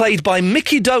was played by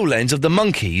Mickey Dolenz of The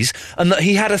Monkeys and that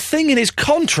he had a thing in his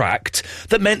contract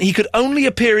that meant he could only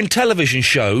appear in television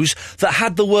shows that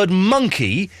had the word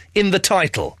monkey in the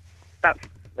title. That's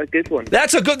a good one.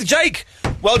 That's a good... Jake!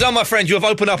 Well done, my friend. You have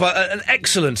opened up an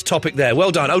excellent topic there. Well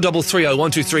done. 0330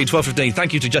 123 1215.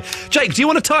 Thank you to Jake. Jake, do you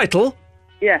want a title?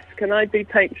 Yes. Can I be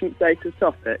patron saint of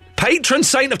topics? Patron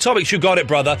saint of topics. You got it,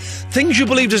 brother. Things you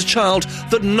believed as a child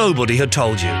that nobody had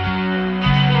told you.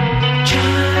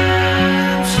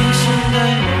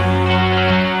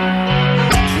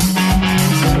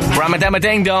 Ramadama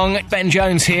Ding Dong, Ben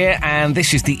Jones here, and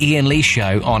this is the Ian Lee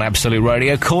Show on Absolute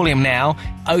Radio. Call him now,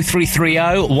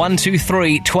 0330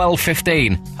 123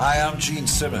 1215. Hi, I'm Gene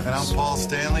Simmons. And I'm Paul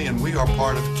Stanley, and we are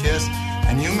part of KISS.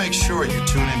 And you make sure you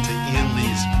tune into Ian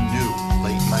Lee's new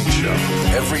late night show.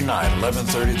 Every night,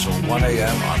 11:30 till 1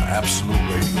 a.m. on Absolute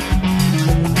Radio.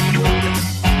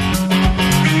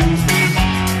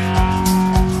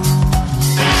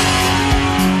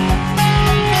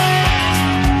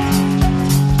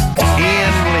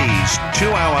 Ian Lee's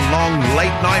 2-hour-long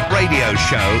late-night radio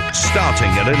show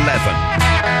starting at 11.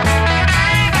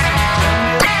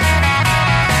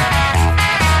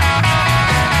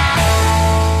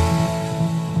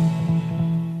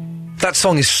 That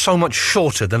song is so much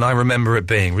shorter than I remember it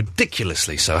being.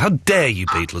 Ridiculously so. How dare you,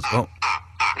 Beatles?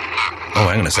 Oh,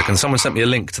 hang on a second. Someone sent me a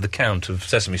link to the Count of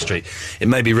Sesame Street. It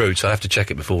may be rude, so I have to check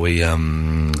it before we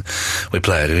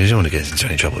play it. You don't want to get into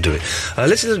any trouble, do we?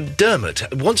 Listen,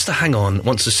 Dermot wants to hang on,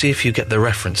 wants to see if you get the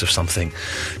reference of something.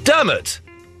 Dermot!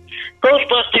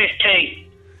 Ghostbusters 2.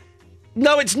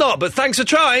 No, it's not, but thanks for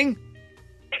trying.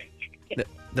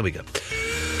 There we go.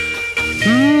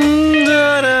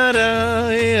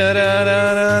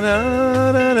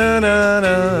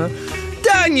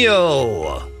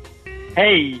 Daniel!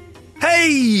 Hey!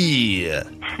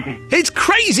 It's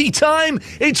crazy time!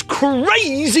 It's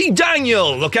crazy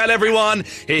Daniel! Look out, everyone!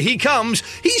 Here he comes!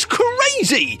 He's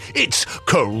crazy! It's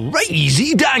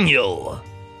crazy Daniel!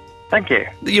 Thank you.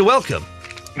 You're welcome.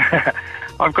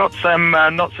 I've got some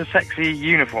not-so-sexy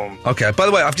uniform. Okay, by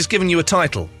the way, I've just given you a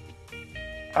title.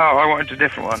 Oh, I wanted a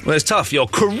different one. Well, it's tough. You're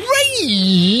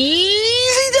crazy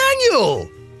Daniel!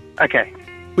 Okay.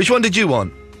 Which one did you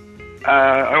want?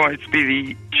 I wanted to be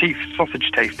the chief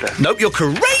sausage taster. Nope, you're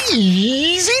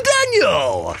crazy,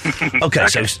 Daniel! Okay,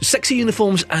 so sexy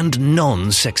uniforms and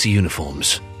non-sexy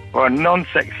uniforms. Well,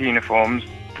 non-sexy uniforms,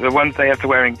 the ones they have to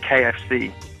wear in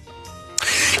KFC.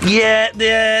 Yeah,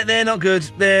 they're not good.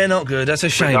 They're not good. That's a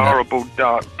shame. With horrible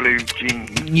dark blue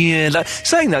jeans. Yeah,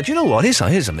 saying that, do you know what? Here's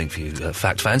something for you,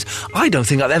 fact fans. I don't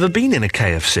think I've ever been in a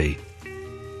KFC.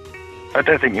 I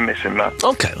don't think you're missing much.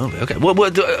 Okay. Well,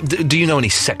 do you know any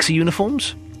sexy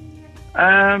uniforms?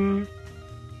 I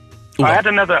had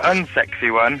another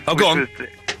unsexy one. Oh, go on. Was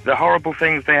the horrible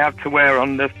things they have to wear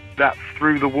on that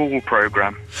Through the Wall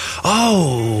programme.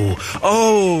 Oh,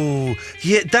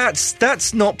 yeah,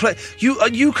 that's not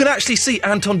you can actually see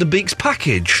Anton de Beek's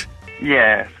package.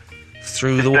 Yes.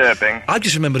 Through the Wall. I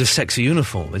just remembered a sexy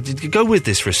uniform. Go with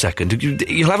this for a second.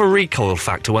 You'll have a recoil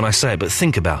factor when I say it, but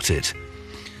think about it.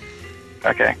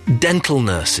 Okay. Dental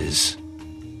nurses.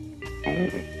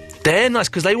 They're nice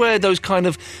because they wear those kind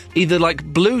of either like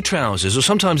blue trousers or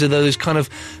sometimes they're those kind of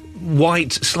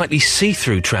white, slightly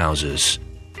see-through trousers.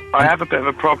 I have a bit of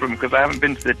a problem because I haven't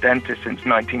been to the dentist since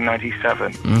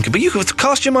 1997. Okay, but you can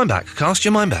cast your mind back,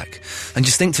 and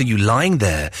just think to you lying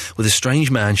there with a strange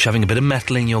man shoving a bit of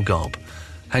metal in your gob.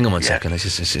 Hang on one second, let's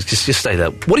just stay there.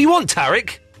 What do you want,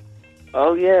 Tarek?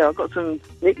 Oh, yeah, I've got some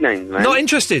nicknames, man. Not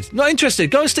interested. Go and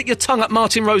stick your tongue up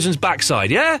Martin Rosen's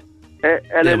backside, yeah?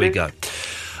 There we go.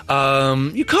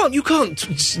 You can't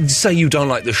say you don't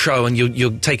like the show and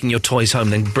you're taking your toys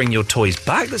home and then bring your toys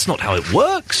back. That's not how it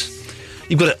works.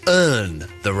 You've got to earn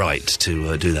the right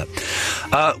to do that.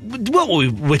 What were we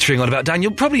wittering on about,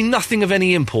 Daniel? Probably nothing of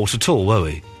any import at all, were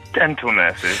we? Dental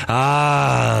nurses.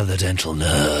 Ah, the dental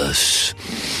nurse.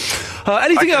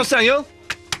 Anything else, Daniel?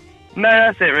 No,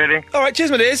 that's it, really. All right,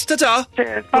 cheers, my dears. Ta-ta.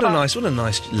 Cheers. What a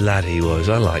nice lad he was.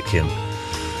 I like him.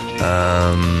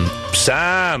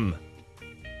 Sam.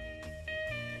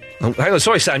 Oh, hang on,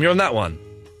 sorry, Sam, you're on that one.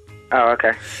 Oh,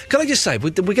 okay. Can I just say,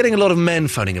 we're getting a lot of men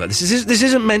phoning about this. This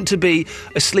isn't meant to be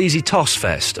a sleazy toss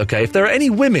fest, okay? If there are any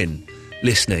women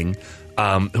listening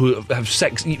who have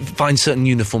find certain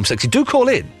uniforms sexy, do call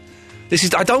in.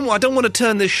 I don't want to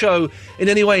turn this show in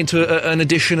any way into an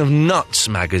edition of Nuts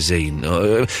magazine.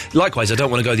 Likewise, I don't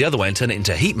want to go the other way and turn it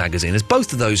into Heat magazine, as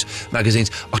both of those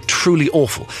magazines are truly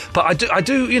awful. But I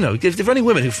do, if there are any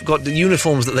women who've got the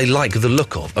uniforms that they like the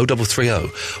look of, 0330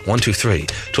 123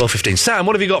 1215. Sam,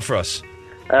 what have you got for us?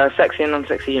 Sexy and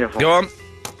non-sexy uniforms. Go on.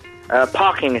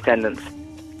 Parking attendants.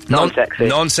 Non-sexy.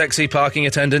 Non-sexy parking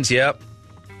attendants, yeah.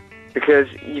 Because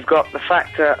you've got the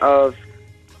factor of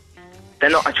they're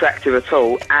not attractive at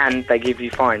all, and they give you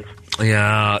fines.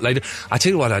 Yeah, lady. I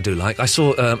tell you what I do like. I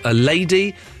saw a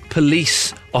lady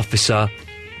police officer,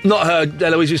 not her,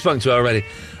 Eloise, we've spoken to her already,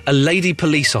 a lady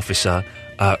police officer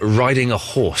riding a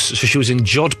horse. So she was in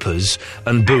jodhpurs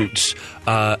and boots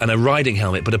and a riding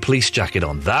helmet, but a police jacket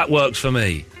on. That works for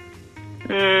me.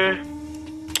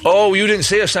 Oh, you didn't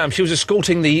see her, Sam. She was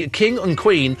escorting the King and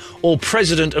Queen, or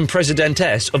President and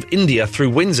Presidentess of India through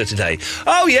Windsor today.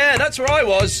 Oh, yeah, that's where I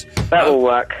was. That'll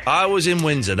work. I was in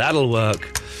Windsor. That'll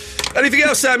work. Anything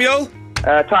else, Samuel?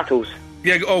 Titles.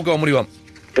 Yeah, go on. What do you want?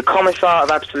 The Commissar of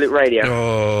Absolute Radio.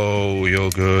 Oh, you're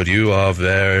good. You are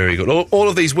very good. All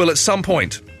of these will at some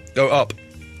point go up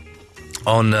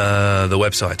on the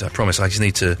website. I promise. I just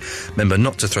need to remember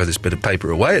not to throw this bit of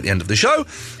paper away at the end of the show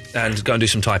and go and do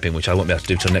some typing, which I won't be able to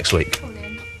do till next week.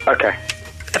 Okay.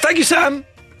 Thank you, Sam.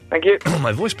 Thank you. Oh,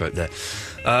 my voice broke there.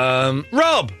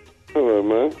 Rob. Hello,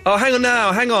 man. Oh, hang on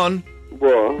now. Hang on.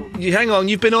 What? Hang on.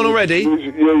 You've been on already.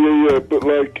 Yeah. But,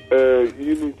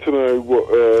 you need to know what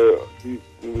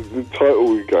the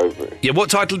title you gave me. Yeah, what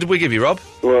title did we give you, Rob?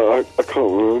 Well, I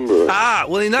can't remember it. Ah,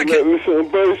 well, in that case... Listen, I'm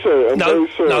very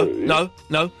sorry.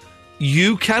 No.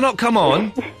 You cannot come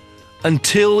on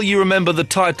until you remember the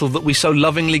title that we so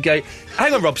lovingly gave...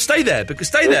 Hang on, Rob, stay there,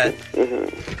 because the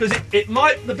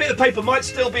bit of paper might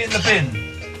still be in the bin.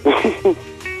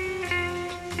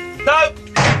 No!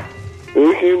 Is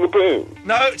it in the bin?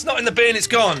 No, it's not in the bin, it's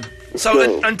gone.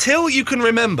 So until you can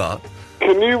remember...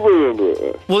 Can you remember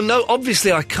it? Well, no,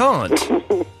 obviously I can't.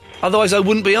 Otherwise I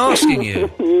wouldn't be asking you.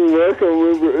 I can't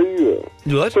remember it either.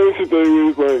 What? Something to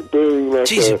do with, being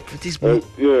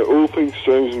all things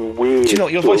strange and weird. Do you know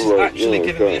what, your voice is actually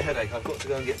giving me a headache. I've got to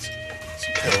go and get some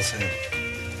pills here.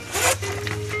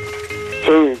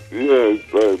 So,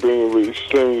 being a really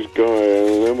strange guy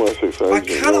and an MI6 agent. I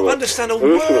cannot understand a word.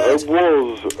 Listen, I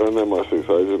was an MI6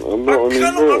 agent. I'm not anymore. I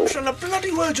cannot understand a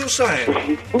bloody word you're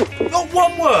saying. Not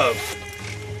one word.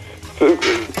 So,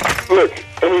 look,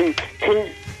 I mean,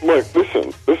 Mike,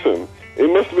 listen. It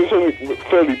must have been something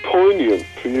fairly poignant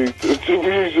for you to be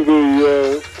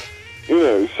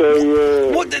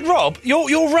So... What, Rob,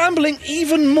 you're rambling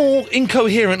even more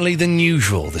incoherently than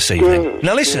usual this evening.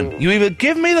 Now listen, you either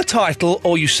give me the title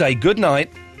or you say good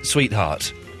night,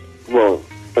 sweetheart. Well,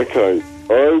 okay.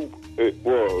 It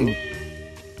was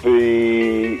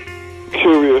the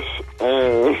Curious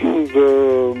and...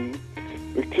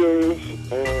 the Curious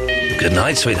and... Good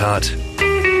night, sweetheart.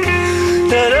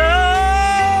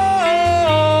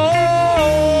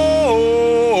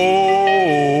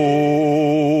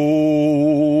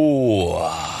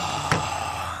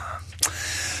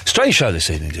 Strange show this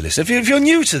evening, dear listener. If you're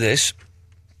new to this,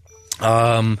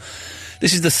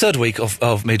 this is the third week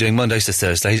of me doing Mondays to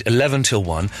Thursdays, 11 till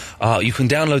 1. You can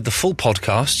download the full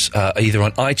podcasts either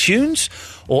on iTunes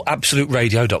or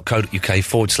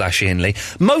absoluteradio.co.uk/Ian Lee.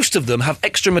 Most of them have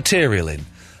extra material in.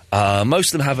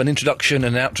 Most of them have an introduction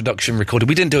and an outroduction recorded.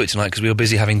 We didn't do it tonight because we were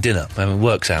busy having dinner, having a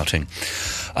works outing.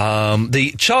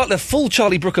 The full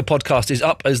Charlie Brooker podcast is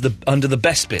up as under the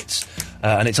best bits,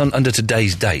 and it's under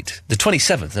today's date, the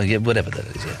 27th, whatever that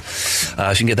is. Yeah. So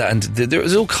you can get that, and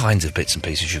there's all kinds of bits and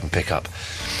pieces you can pick up.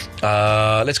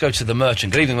 Let's go to the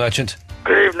Merchant. Good evening, Merchant.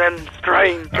 Good evening,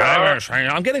 stranger.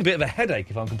 I'm getting a bit of a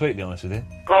headache, if I'm completely honest with you.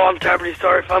 Oh, I'm terribly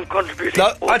sorry if I'm contributing.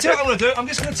 No, I tell you what I'm going to do. I'm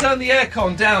just going to turn the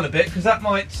aircon down a bit, because that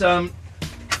might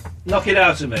knock it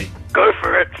out of me. Go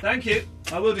for it. Thank you.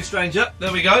 I will do, stranger.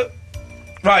 There we go.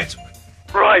 Right.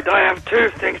 Right, I have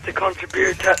two things to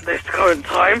contribute at this current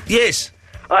time. Yes.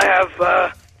 I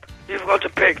have, you've got to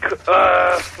pick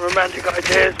romantic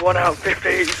ideas, 1 out of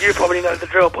 50. You probably know the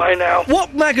drill by now.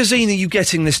 What magazine are you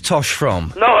getting this tosh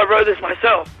from? No, I wrote this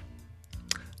myself.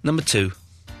 Number 2.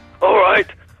 All right.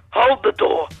 Hold the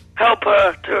door. Help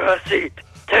her to her seat.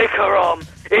 Take her arm.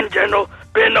 In general,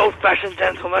 be an old-fashioned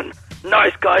gentleman.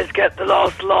 Nice guys get the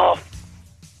last laugh.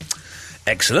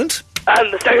 Excellent.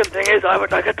 And the second thing is, I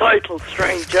would like a title,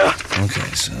 stranger. Okay,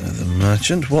 so the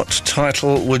Merchant. What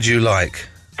title would you like?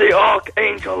 The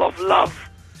Archangel of Love.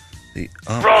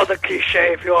 Rather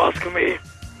cliché, if you're asking me.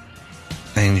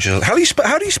 Angel. How do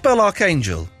you spell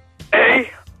Archangel?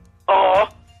 A-R-C-H.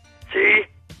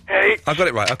 I got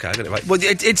it right. Okay, I got it right. Well,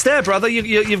 it's there, brother.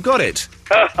 You've got it.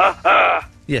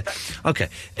 Yeah. Okay.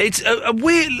 It's a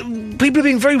weird. People are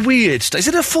being very weird. Is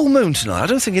it a full moon tonight? I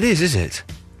don't think it is it?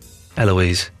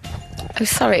 Eloise. Oh,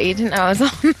 sorry, you didn't know I was on.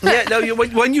 Yeah, no,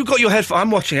 when you got your headphones...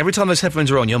 I'm watching. Every time those headphones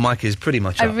are on, your mic is pretty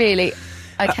much up. Oh, really?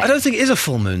 Okay. I don't think it is a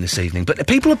full moon this evening, but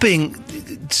people are being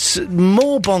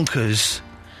more bonkers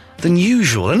than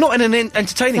usual, and not in an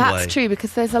entertaining way. That's true,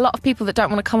 because there's a lot of people that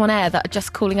don't want to come on air that are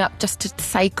just calling up just to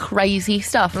say crazy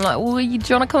stuff. I'm like, well, do you want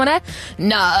to come on air?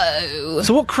 No.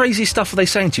 So what crazy stuff are they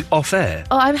saying to you off air?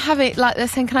 Oh, I'm having, like, they're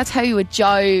saying, can I tell you a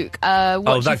joke?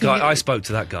 That guy, I spoke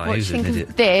to that guy. Who's an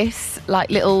idiot. This,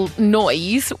 like, little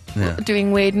noise,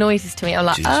 doing weird noises to me. I'm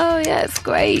like, Jesus. Oh, yeah, it's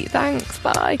great, thanks,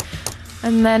 bye.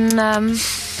 And then,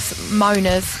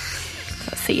 moaners.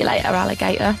 See you later,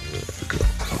 alligator.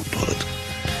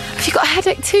 Have you got a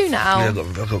headache too now? Yeah,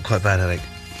 I've got quite a bad headache.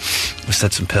 I just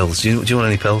had some pills. Do you want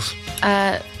any pills?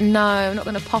 No, I'm not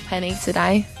going to pop any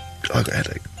today. I've got a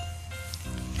headache.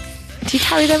 Do you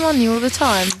carry them on you all the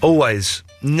time? Always.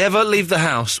 Never leave the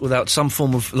house without some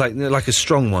form of, like a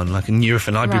strong one, like a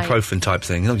Nurofen, ibuprofen type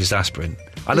thing, not just aspirin.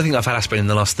 I don't think I've had aspirin in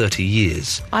the last 30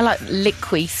 years. I like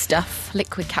liquid stuff,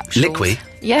 liquid capsules. Liquid?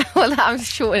 Yeah, well, I'm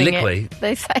shortening liquid. it.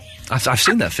 They say. I've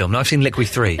seen that film. No, I've seen Liquid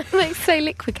 3. They say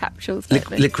liquid capsules.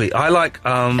 Liquid. I like.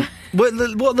 What's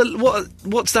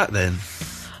that then?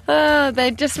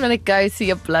 They're just going to go to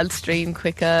your bloodstream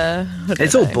quicker.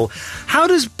 It's all bull. How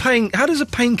does a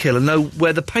painkiller know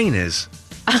where the pain is?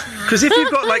 Because if you've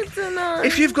got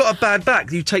if you've got a bad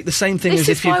back, you take the same thing as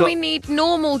if you've got. This is why we need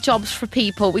normal jobs for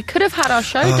people. We could have had our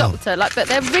show doctor, but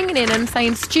they're ringing in and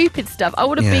saying stupid stuff. I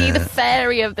want to be the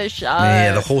fairy of the show.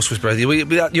 Yeah, the horse whisperer.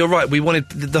 You're right. We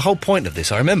wanted the whole point of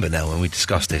this. I remember now when we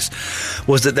discussed this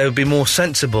was that they would be more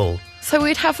sensible. So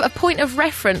we'd have a point of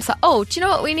reference. Like, do you know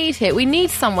what we need here? We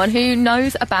need someone who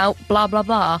knows about blah blah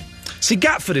blah. See,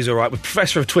 Gatford is all right with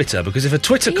Professor of Twitter, because if a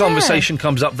Twitter conversation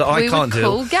comes up that I can't do... We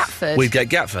would call Gatford. We'd get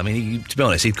Gatford. I mean, to be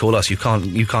honest, he'd call us. You can't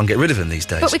get rid of him these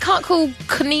days. But we can't call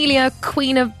Cornelia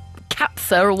Queen of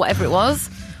Capsa or whatever it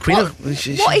was. What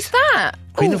is that?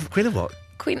 Queen of what?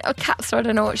 Queen of Capsa, I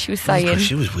don't know what she was saying. Oh,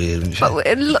 she was weird, wasn't she? But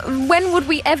when would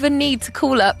we ever need to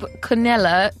call up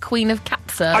Cornella, Queen of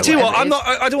Capsa? I tell you what,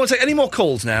 I don't want to take any more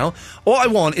calls now. All I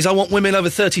want women over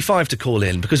 35 to call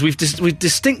in, because we've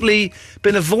distinctly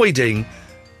been avoiding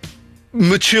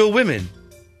mature women.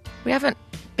 We haven't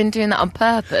been doing that on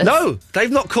purpose. No,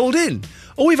 they've not called in.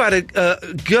 All we've had are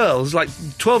girls, like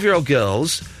 12-year-old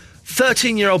girls,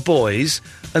 13-year-old boys,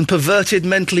 and perverted,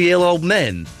 mentally ill old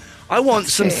men. I want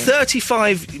some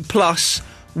 35-plus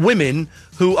women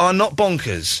who are not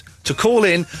bonkers to call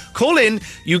in. Call in,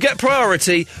 you get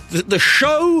priority. The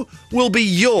show will be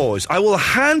yours. I will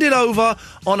hand it over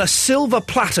on a silver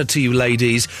platter to you,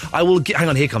 ladies. I will hang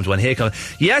on, here comes one,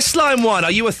 Yes, line 1,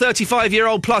 are you a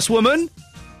 35-year-old plus woman?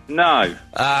 No.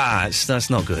 That's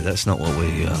not good. That's not what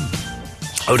we,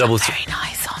 Not very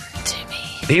nice on to me.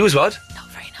 He was what? Not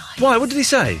very nice. Why? What did he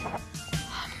say?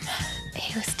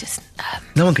 He was just,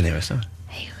 No one can hear us, no.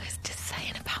 He was just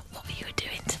saying about what you were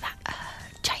doing to that,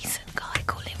 Jason guy,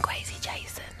 call him Crazy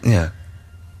Jason. Yeah.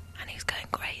 And he was going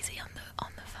crazy on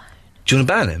the phone. Do you want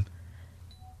to ban him?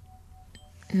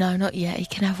 No, not yet. He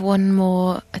can have one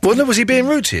more... Well, no, was he being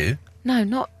rude to you? No,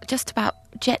 not just about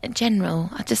general.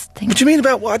 I just think... What do you mean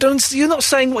about what? I don't understand. You're not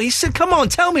saying what he said. Come on,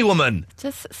 tell me, woman.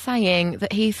 Just saying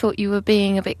that he thought you were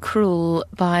being a bit cruel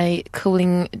by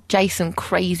calling Jason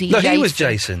Crazy No, Jason. he was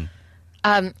Jason.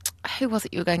 Who was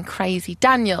it you were going crazy?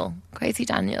 Daniel. Crazy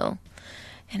Daniel.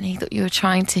 And he thought you were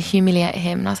trying to humiliate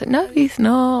him. And I was like, no, he's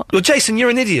not. Well, Jason, you're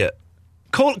an idiot.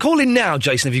 Call in now,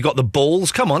 Jason, if you've got the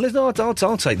balls. Come on,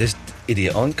 I'll take this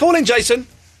idiot on. Call in, Jason.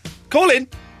 Call in.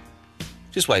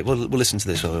 Just wait, we'll listen to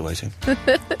this while we're waiting.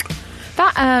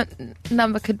 That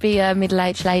number could be a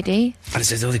middle-aged lady. And it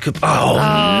says, oh,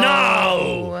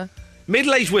 no!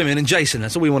 Middle-aged women and Jason,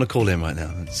 that's all we want to call in right now.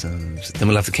 Then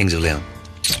we'll have the Kings of Leon.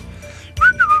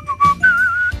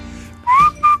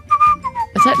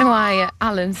 I don't know why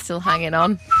Alan's still hanging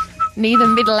on. Neither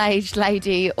middle-aged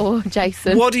lady or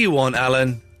Jason. What do you want,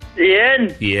 Alan?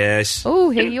 Ian? Yes. Oh,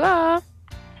 here you are.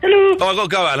 Hello. Oh, I've got to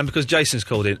go, Alan, because Jason's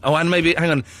called in. Oh, and maybe,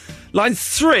 hang on. Line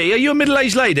 3, are you a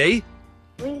middle-aged lady?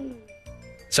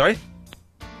 Sorry?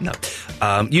 No.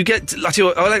 You get... Let's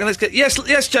get...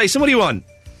 Yes, Jason, what do you want?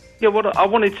 Yeah, I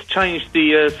wanted to change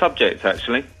the subject,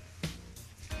 actually.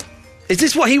 Is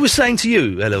this what he was saying to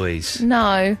you, Eloise?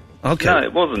 No. Okay. No,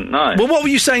 it wasn't, no. Well, what were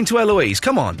you saying to Eloise?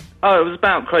 Come on. Oh, it was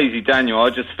about Crazy Daniel. I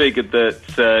just figured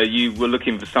that you were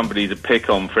looking for somebody to pick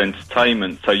on for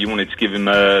entertainment, so you wanted to give him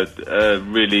a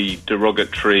really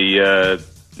derogatory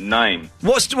name.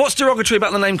 What's derogatory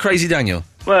about the name Crazy Daniel?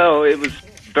 Well, it was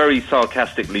very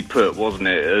sarcastically put, wasn't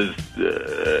it? As,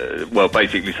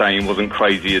 basically saying he wasn't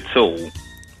crazy at all.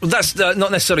 Well, that's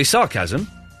not necessarily sarcasm.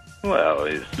 Well,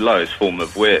 it's the lowest form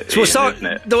of wit, isn't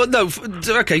it? No,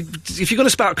 okay, if you're going to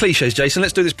spout cliches, Jason,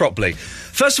 let's do this properly.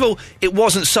 First of all, it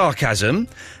wasn't sarcasm.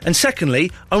 And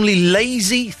secondly, only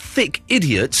lazy, thick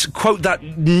idiots quote that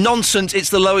nonsense,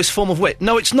 it's the lowest form of wit.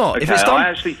 No, it's not. Okay, if it's done, I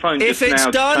actually phoned just now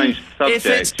to change the subject. If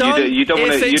it's done... You don't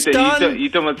want to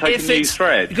take a new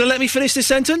thread. You're going to let me finish this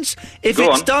sentence?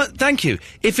 Thank you.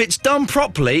 If it's done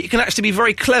properly, it can actually be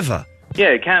very clever. Yeah,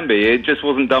 it can be. It just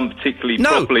wasn't done particularly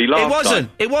properly last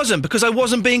time. It wasn't, because I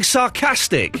wasn't being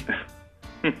sarcastic.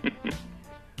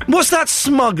 What's that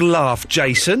smug laugh,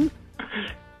 Jason?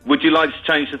 Would you like to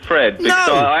change the thread? Because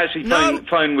I actually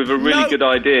phoned with a really good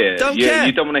idea. Don't care.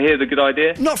 You don't want to hear the good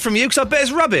idea? Not from you, because I bet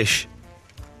it's rubbish.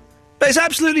 But it's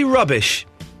absolutely rubbish.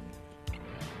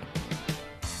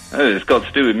 Oh, it's got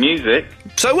to do with music.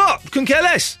 So what? Couldn't care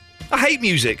less. I hate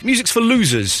music. Music's for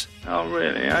losers. Oh,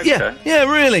 really? Okay. Yeah,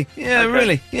 really.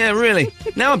 Really.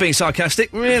 Now I'm being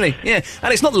sarcastic. Really, yeah.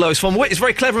 And it's not the lowest form of wit. It's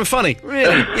very clever and funny.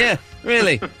 Really, yeah.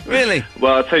 Really.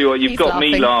 Well, I'll tell you what. You've got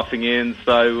me laughing, Ian.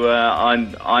 So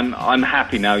I'm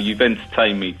happy now. You've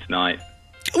entertained me tonight.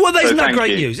 Well, isn't that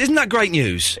great news? Isn't that great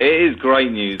news? It is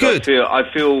great news. Good. I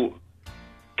feel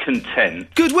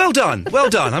content. Good. Well done.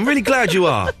 I'm really glad you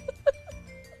are.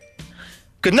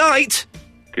 Good night.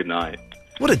 Good night.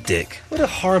 What a dick. What a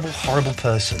horrible, horrible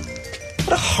person.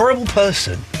 What a horrible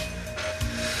person.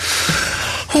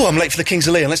 Oh, I'm late for the Kings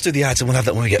of Leon. Let's do the ads and we'll have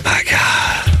that when we get back.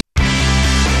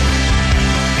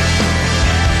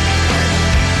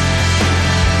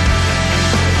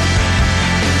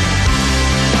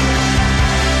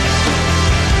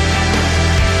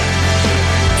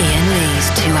 Ian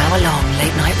Lee's 2-hour-long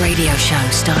late-night radio show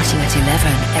starting at 11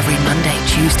 every Monday,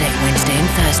 Tuesday, Wednesday and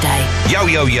Thursday. Yo,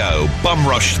 yo, yo, bum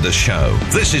rush to the show.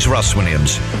 This is Russ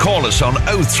Williams. Call us on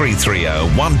 0330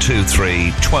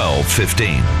 123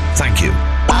 1215. Thank you.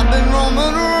 I've been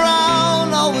roaming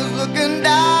around, always looking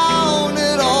down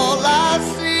at all I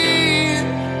see.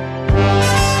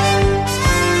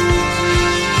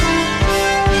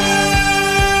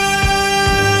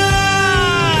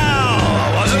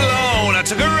 I was alone, I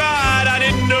took a ride, I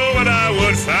didn't know what I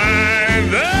would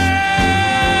find there.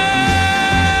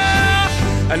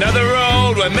 Another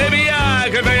road where maybe I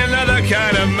could be another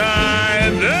kind of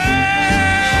mind.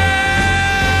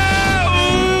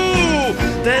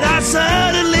 Then I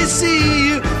suddenly see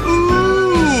you.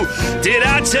 Ooh, did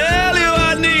I tell you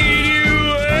I need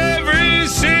you every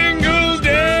single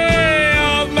day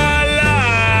of my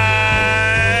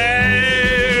life?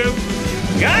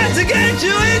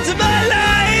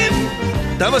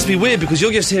 That must be weird because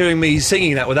you're just hearing me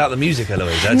singing that without the music,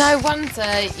 Eloise. That's, No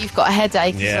wonder you've got a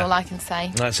headache, is Yeah. all I can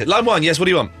say. That's it. Line 1, yes, what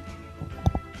do you want?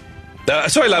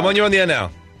 Sorry, Line 1, you're on the air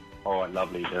now. Oh,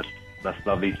 lovely. That's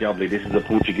lovely, lovely. This is a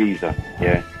Portugueser.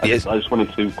 Yeah. Yes. I just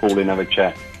wanted to call in and have a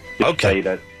chat. Just say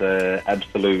that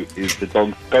Absolute is the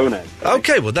dog's gonad.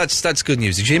 Okay, well, that's good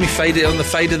news. Did you hear me fade it on the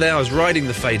fader there? I was riding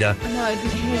the fader. No, I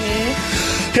didn't hear.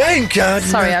 Thank God.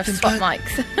 Sorry, I've swapped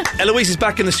mics. Eloise is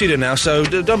back in the studio now, so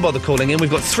don't bother calling in.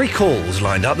 We've got 3 calls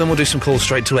lined up, then we'll do some calls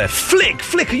straight to air.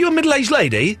 Flick, are you a middle-aged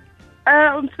lady?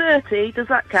 I'm 30. Does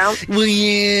that count? Well,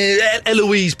 yeah.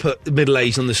 Eloise put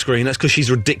middle-aged on the screen. That's because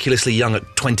she's ridiculously young at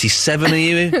 27, are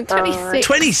you? 26.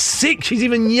 26? She's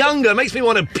even younger. Makes me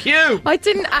want to puke. I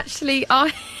didn't actually...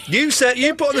 You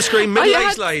put on the screen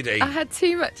middle-aged lady. I had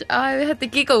too much... I had the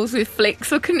giggles with Flick,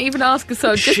 so I couldn't even ask her,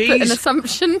 so I just put an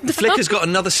assumption down. Flick has got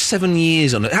another 7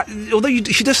 years on it. Although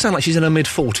she does sound like she's in her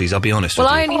mid-40s, I'll be honest with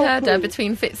you. Well, I only heard her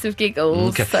between fits of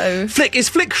giggles, so... Flick, is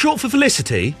Flick short for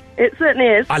Felicity? It certainly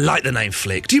is. I like the name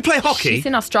Flick. Do you play hockey? She's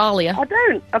in Australia. I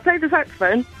don't. I play the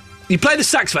saxophone. You play the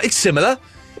saxophone? It's similar.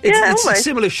 It's a almost.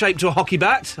 similar shape to a hockey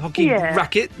bat, hockey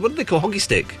racket. What do they call hockey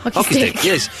stick? Hockey stick.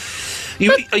 Yes.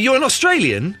 You're an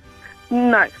Australian?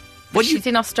 No. She's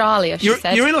in Australia, she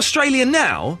said. You're in Australia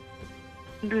now?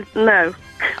 No.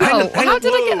 How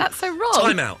did I get that so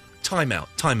wrong? Time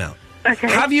out.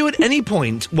 Okay. Have you at any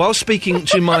point, while speaking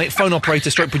to my phone operator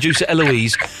stroke producer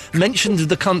Eloise, mentioned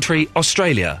the country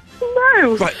Australia?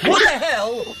 No. Right, what the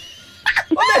hell?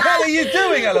 What the hell are you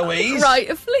doing, Eloise?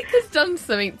 Right, Flick has done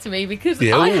something to me because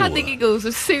Yeah, I ooh. had the giggles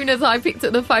as soon as I picked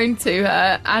up the phone to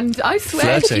her, and I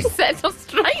swear Flirting. she said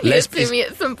Australia to me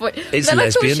at some point. It's then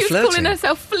I thought lesbian she was flirting. calling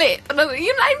herself Flip, and I was like,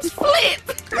 your name's Flip!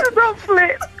 It's not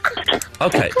Flip.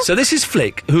 Okay, so this is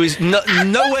Flick, who is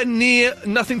nowhere near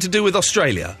nothing to do with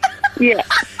Australia. Yeah.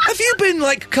 Have you been,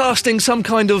 casting some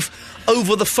kind of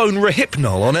over-the-phone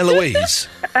rehypnol on Eloise?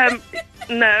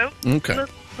 No. Okay.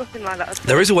 Nothing like that.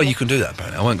 There is a way you can do that,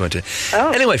 apparently. I won't go into it.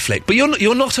 Oh. Anyway, Flick, but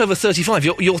you're not over 35.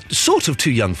 You're sort of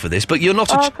too young for this, but you're not...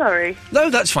 sorry. No,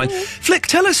 that's fine. Flick,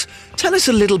 tell us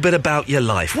a little bit about your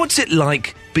life. What's it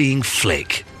like being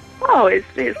Flick? Oh,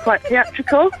 it's quite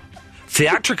theatrical.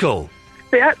 Theatrical?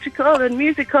 Theatrical and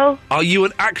musical. Are you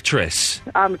an actress?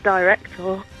 I'm a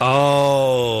director.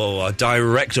 Oh, a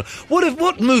director.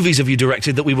 What movies have you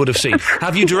directed that we would have seen?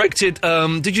 Have you directed...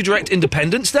 did you direct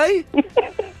Independence Day?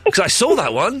 Because I saw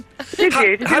that one. Did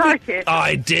you? Did you like it?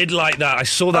 I did like that. I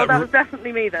saw that. Oh, that was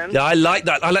definitely me then. Yeah, I like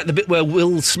that. I like the bit where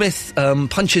Will Smith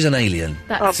punches an alien.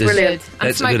 That's brilliant. And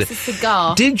That's smokes a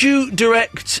cigar. Did you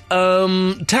direct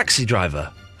Taxi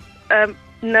Driver?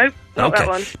 Nope, not that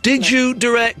one. Did you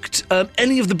direct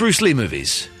any of the Bruce Lee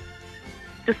movies?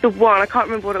 Just the one. I can't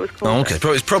remember what it was called. Oh, okay.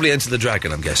 It's probably Enter the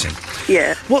Dragon, I'm guessing.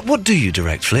 Yeah. What do you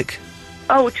direct, Flick?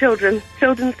 Oh, children's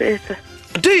theatre.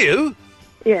 Do you?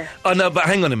 Yeah. Oh, no, but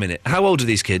hang on a minute. How old are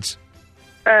these kids?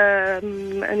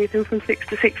 Anything from 6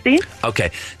 to 16.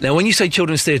 Okay. Now, when you say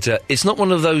children's theatre, it's not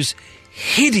one of those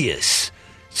hideous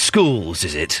schools,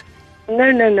 is it?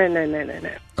 No.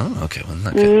 Oh, okay. Well,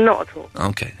 okay. Not at all.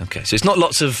 Okay. So it's not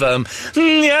lots of,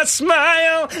 yeah,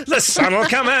 smile, the sun will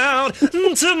come out,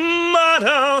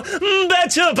 tomato,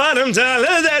 bet your bottom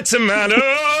dollar that tomato.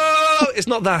 It's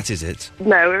not that, is it?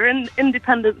 No, we're an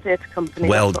independent theatre company.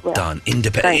 Well That's what we are. done.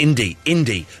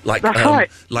 Indie. Like, That's right.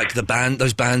 like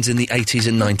those bands in the 80s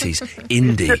and 90s.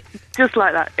 Indie. Just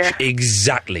like that, yeah.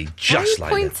 Exactly, just Why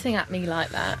like are you that. pointing at me like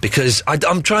that? Because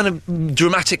I'm trying to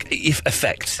dramatic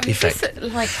effect. Just,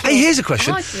 Hey, here's a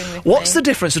question. arguing with What's me. the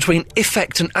difference between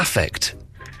effect and affect?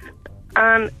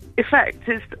 An effect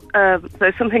is,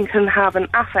 so something can have an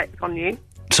affect on you.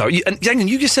 Sorry, Daniel,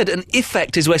 you just said an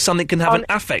effect is where something can have an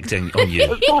affect on you.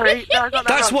 Sorry, no, I got that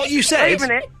That's wrong. what you said. Wait a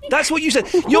minute. That's what you said.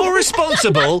 You're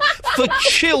responsible for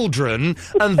children,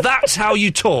 and that's how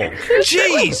you talk.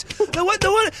 Jeez. No,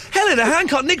 Helena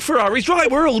Hancock, Nick Ferrari's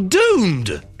right. We're all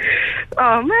doomed.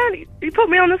 Oh, man, you put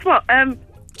me on the spot.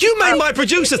 You made my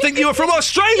producer think you were from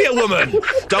Australia, woman.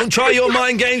 Don't try your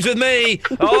mind games with me.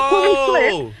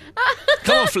 Oh.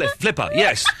 Come on, Flipper.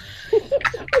 Yes.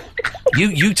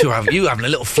 You two having a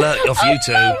little flirt off you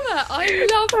two. I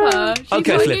love her. She's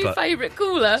Okay, my Flipper. new favourite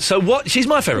caller. So what? She's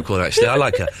my favourite caller, actually. I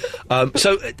like her.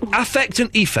 So affect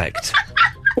and effect.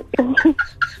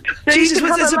 Jesus,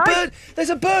 there's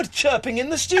a bird chirping in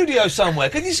the studio somewhere.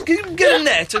 Can you get a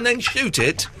net and then shoot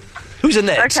it? Who's a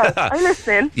net? Okay, I'm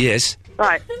listening. Yes.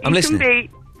 Right. I'm listening.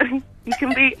 You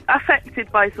can be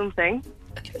affected by something.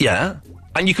 Yeah.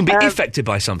 And you can be affected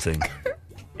by something.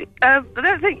 I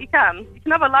don't think you can. You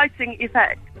can have a lighting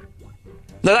effect.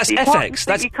 No, that's You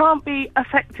FX. You can't be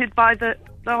affected by the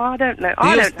No, I don't know.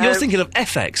 I don't know. You're thinking of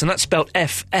FX, and that's spelled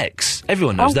FX.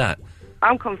 Everyone knows that.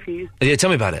 I'm confused. Yeah,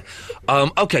 tell me about it.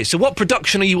 Okay, so what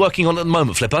production are you working on at the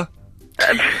moment, Flipper?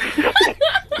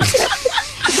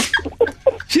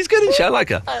 She's good, isn't she? I like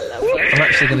her. I love her. I'm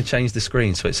actually going to change the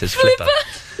screen so it says Flipper.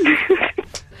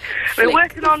 We're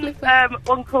working on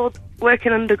one called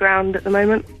Working Underground at the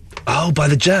moment. Oh, by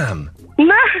the Jam?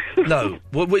 No. No.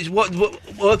 What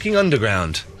Working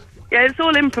Underground? Yeah, it's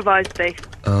all improvised based.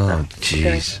 Oh,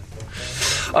 jeez.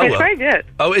 It's very good.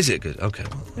 Oh, is it good? Okay.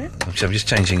 Well, I'm just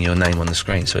changing your name on the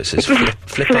screen so it says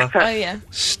Flipper. Oh, yeah.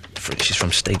 She's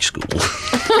from Stage School.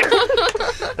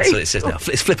 That's what it says now.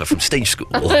 It's Flipper from Stage School.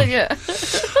 Yeah.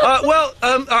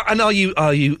 And are you?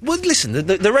 Well, listen.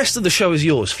 The rest of the show is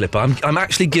yours, Flipper. I'm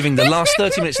actually giving the last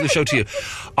 30 minutes of the show to you.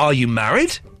 Are you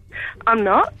married? I'm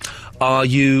not. Are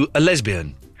you a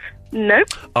lesbian? Nope.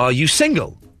 Are you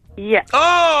single? Yeah.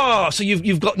 Oh, so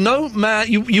you've got no man.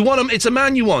 You want him? It's a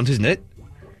man you want, isn't it?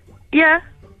 Yeah.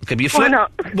 Okay, but Why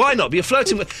not? Why not? But you're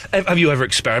flirting with. Have you ever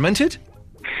experimented?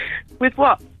 With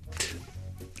what?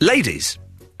 Ladies.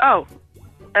 Oh.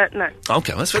 No.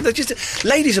 Okay, well, that's just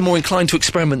ladies are more inclined to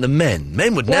experiment than men.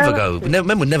 Men would never go.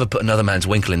 Men would never put another man's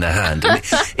winkle in their hand, I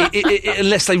mean,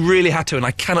 unless they really had to. And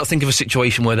I cannot think of a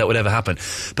situation where that would ever happen.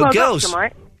 But girls. A doctor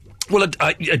might. Well,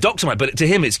 a doctor might, but to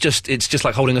him it's just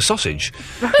like holding a sausage.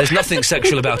 There's nothing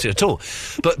sexual about it at all.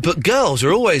 But girls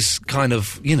are always kind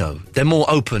of, they're more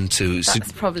open to.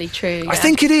 That's probably true. I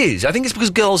think it is. I think it's because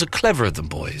girls are cleverer than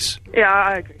boys. Yeah,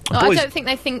 I agree. I don't think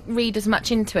they read as much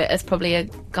into it as probably a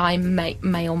guy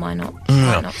may or might not.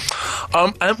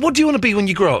 And what do you want to be when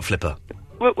you grow up, Flipper?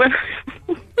 When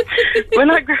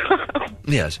I grow up.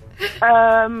 Yes.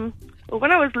 Well,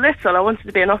 when I was little, I wanted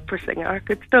to be an opera singer. I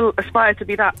could still aspire to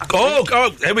be that.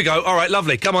 Oh, here we go. All right,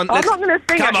 lovely. Come on. I'm not going to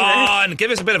sing. Come on,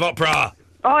 give us a bit of opera.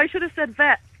 Oh, I should have said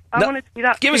vet. I wanted to be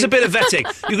that. Give us a bit of vetting.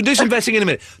 You can do some vetting in a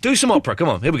minute. Do some opera. Come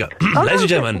on, here we go. Ladies and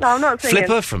gentlemen, no, I'm not singing.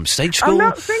 Flipper from Stage School I'm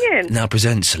not singing. now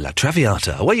presents La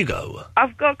Traviata. Away you go.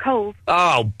 I've got cold.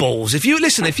 Oh, balls. If you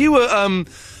were,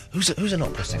 who's an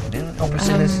opera singer? Do you know opera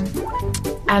singers?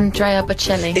 Andrea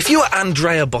Bocelli. If you were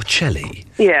Andrea Bocelli,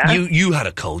 yeah, you had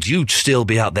a cold, you'd still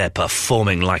be out there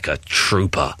performing like a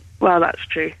trooper. Well, that's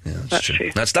true. Yeah, that's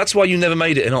true. That's why you never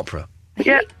made it in opera.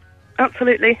 Yeah,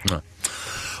 absolutely. Right.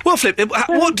 Well, Flip,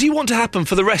 what do you want to happen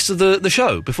for the rest of the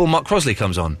show before Mark Crosley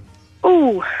comes on?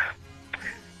 Oh,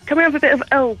 can we have a bit of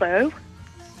elbow?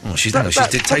 Oh, she's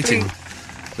dictating.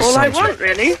 All I want,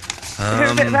 really.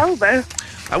 A bit of elbow.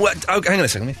 Hang on a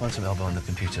second, let me find some elbow on the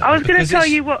computer. I was going to tell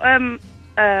you what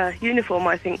uniform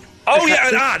I think. Oh,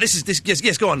 yeah, this.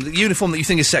 Yes, go on. The uniform that you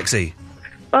think is sexy.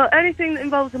 Well, anything that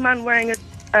involves a man wearing a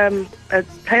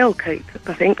tailcoat,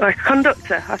 I think, like a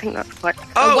conductor. I think that's quite.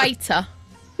 A waiter.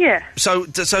 Yeah. So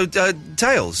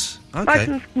tails. Okay. Nice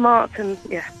and smart and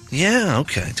yeah. Yeah.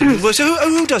 Okay. So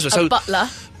who does it? So a butler.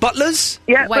 Butlers.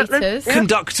 Yeah. Waiters. Butlers, yeah.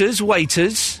 Conductors.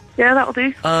 Waiters. Yeah, that'll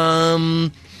do.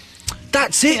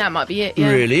 That's it. That might be it.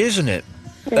 Yeah. Really, isn't it?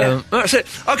 Yeah. That's it.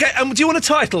 Okay. Do you want a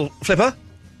title, Flipper?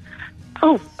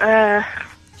 Oh.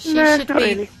 She no, should not be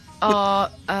really. our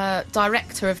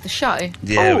director of the show.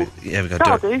 Yeah. We go.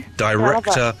 That'll do.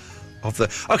 Director of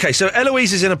the. Okay. So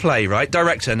Eloise is in a play, right?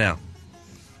 Director now.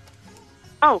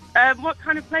 Oh, what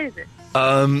kind of play is it?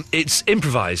 It's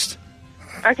improvised.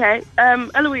 Okay,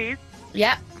 Eloise.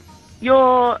 Yeah.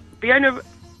 You're the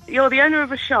owner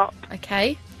of a shop.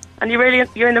 Okay. And you're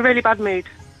in a really bad mood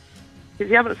because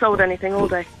you haven't sold anything all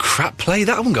day. Crap play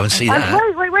that. I wouldn't go and see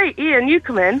that. Wait, Ian, you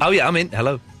come in. Oh yeah, I'm in.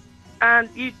 Hello. And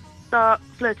you start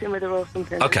flirting with her or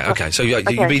something. Okay. So you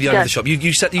be the owner of the shop.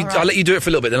 You said I'll let you do it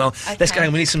for a little bit. Then let's go.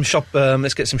 We need some shop.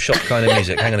 Let's get some shop kind of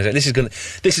music. Hang on a second.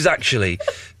 This is actually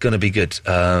gonna be good.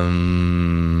 You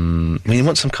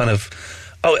want some kind of.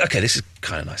 Oh, okay. This is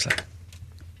kind of nice. Like.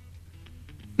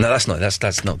 No, that's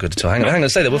not good at all. Hang on.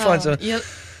 Stay there. We'll find some.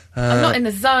 I'm not in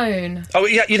the zone. Oh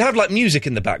yeah, you'd have like music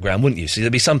in the background, wouldn't you? So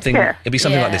there'd be something. Yeah. It'd be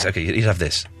something like this. Okay, you'd have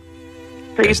this.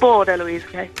 So you're bored, Eloise?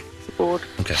 Okay. You're bored.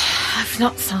 Okay. I've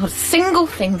not sold a single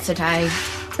thing today.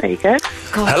 There you go.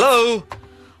 God. Hello.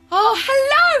 Oh,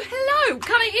 hello.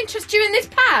 Can I interest you in this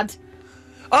pad?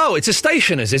 Oh, it's a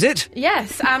stationer's, is it?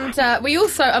 Yes, and we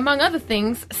also, among other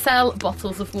things, sell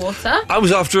bottles of water. I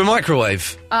was after a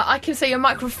microwave. I can say a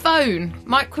microphone.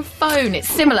 It's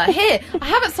similar. Here, I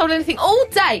haven't sold anything all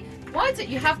day. Why don't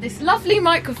you have this lovely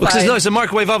microphone? Because it's a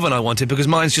microwave oven I wanted, because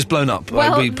mine's just blown up.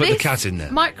 Well, we put the cat in there.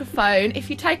 Microphone, if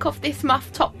you take off this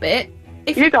muff top bit,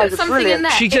 if you put something in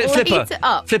there, it will heat it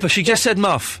up. Flipper, she just said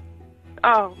muff.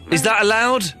 Oh. Is that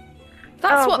allowed?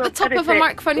 That's what the top of a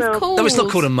microphone is called. No, it's not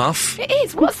called a muff. It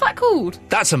is. What's that called?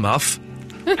 That's a muff.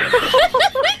 Get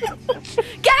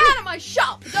out of my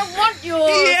shop! I don't want your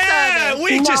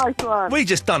service. we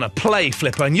just done a play,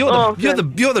 Flipper, and you're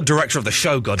the director of the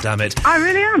show. goddammit. I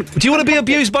really am. Do you want to be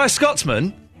abused by a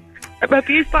Scotsman?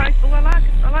 Abused by? Oh, I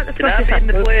like the Can I be in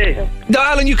the play? No,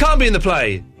 Alan, you can't be in the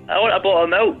play. I want a bottle of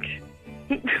milk.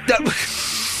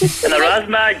 And a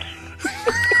Razmag.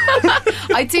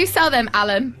 I do sell them,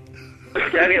 Alan.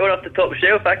 Can I get one off the top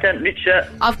shelf? I can't reach it.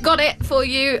 I've got it for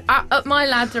you up my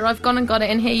ladder. I've gone and got it,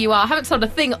 and here you are. I haven't sold a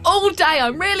thing all day.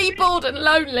 I'm really bored and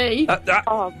lonely.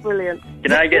 Oh, brilliant.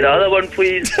 Can I get the other one,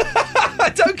 please?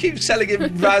 Don't keep selling him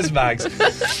Razmags.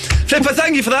 Flipper,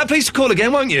 thank you for that. Please call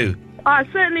again, won't you? I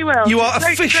certainly will. You are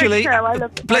Great officially, show. I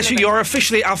love bless you, you're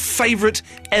officially our favourite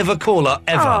ever caller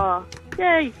ever. Oh,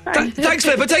 yay. Thanks,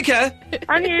 Flipper. Take care.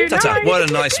 And you. Ta-ta. What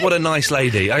a nice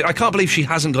lady. I can't believe she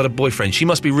hasn't got a boyfriend. She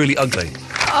must be really ugly.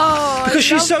 Oh, because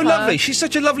she's so her. lovely. She's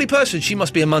such a lovely person. She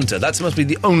must be a munter. That must be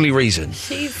the only reason.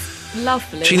 She's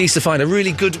lovely. She needs to find a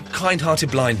really good, kind-hearted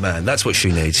blind man. That's what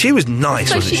she needs. She was nice,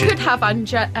 So wasn't she could have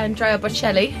Andrea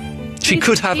Bocelli. She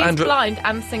could have He's Andrea. blind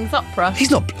and sings opera.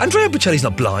 He's not. Andrea Bocelli's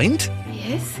not blind.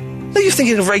 He is. No, you're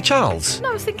thinking of Ray Charles.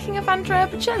 No, I was thinking of Andrea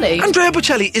Bocelli. Andrea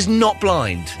Bocelli is not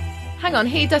blind. Hang on,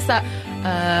 he does that.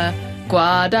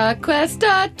 Guarda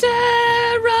questa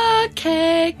terra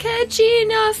che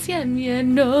gira assieme a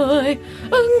noi,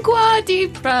 un guardi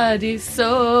pradi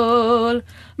sol,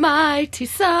 mighty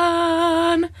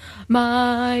sun,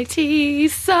 mighty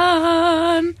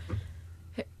sun.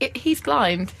 He's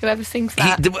blind. Whoever sings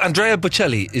that. Andrea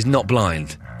Bocelli is not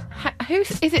blind. Who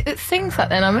is it that sings that?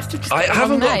 Then I must have just. I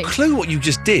haven't got a clue what you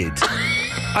just did.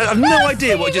 I have no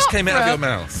idea what just came out of your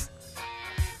mouth.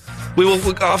 We will,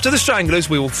 after the Stranglers,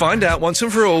 we will find out once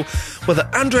and for all whether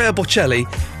Andrea Bocelli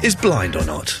is blind or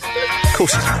not. Of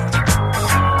course he's not.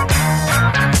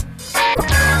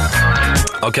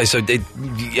 Okay, so okay.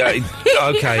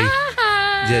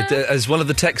 Yeah, as one of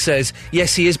the texts says,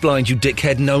 yes, he is blind, you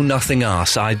dickhead, know nothing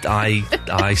arse.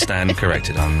 I stand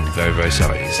corrected. I'm very, very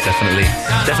sorry. He's definitely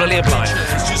a blind.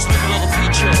 It's just little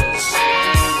peaches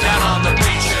down on the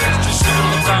beaches. Just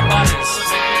little fine bodies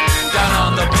down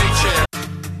on the beaches.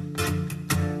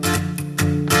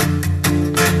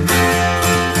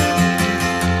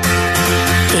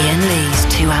 Ian Lee's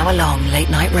 2-hour-long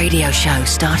late-night radio show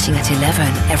starting at 11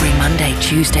 every Monday,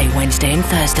 Tuesday, Wednesday and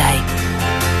Thursday.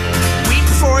 Weep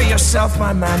for yourself,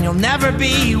 my man. You'll never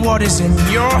be what is in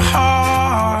your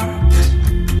heart.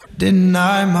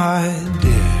 Deny, my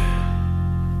dear.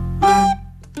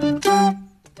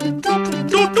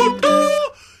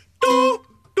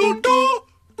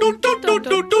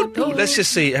 Let's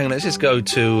just see. Hang on. Let's just go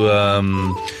to.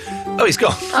 Oh, he's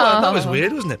gone. That was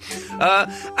weird, wasn't it?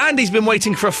 Andy's been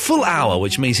waiting for a full hour,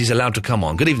 which means he's allowed to come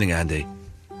on. Good evening, Andy.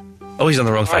 Oh, he's on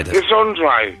the wrong fader. It's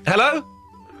Andre. Hello?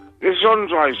 It's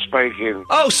Andre speaking.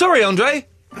 Oh, sorry, Andre.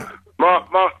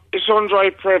 It's Andre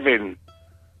Previn.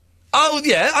 Oh,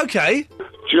 yeah, okay. Do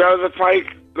you know the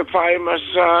famous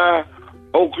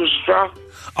orchestra?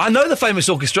 I know the famous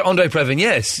orchestra, Andre Previn,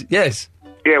 yes. Yeah,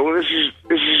 well, this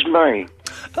is me.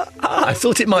 I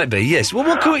thought it might be, yes. Well,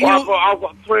 what could you... I've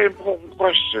got three important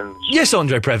questions. Yes,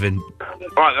 Andre Previn.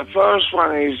 Right, the first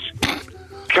one is...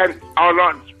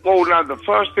 the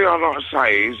first thing I'd like to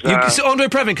say is... So Andre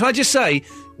Previn, can I just say,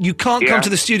 you can't come to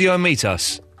the studio and meet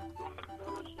us?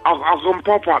 I can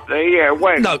pop up there, yeah,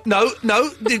 when? No,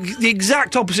 the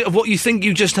exact opposite of what you think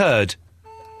you just heard.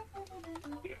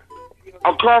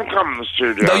 I can't come to the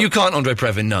studio. No, you can't, Andre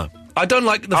Previn, no. I don't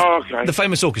like the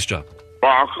famous orchestra.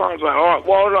 Right, I can't say... All right,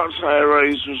 what I'd like to say,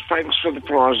 Reese, was thanks for the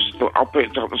prizes that I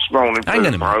picked up this morning. Hang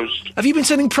on a minute. Have you been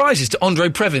sending prizes to Andre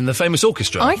Previn, the famous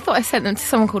orchestra? I thought I sent them to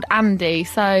someone called Andy,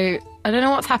 so I don't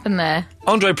know what's happened there.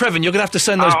 Andre Previn, you're going to have to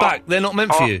send those back. They're not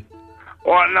meant for you.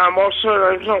 Right, no, my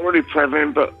surname's not really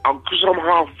Previn, but because I'm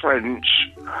half French,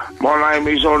 my name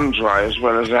is Andre as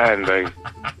well as Andy.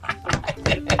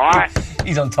 Alright?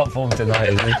 He's on top form tonight,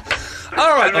 isn't he?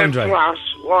 All right, Andre. Plus,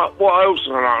 what else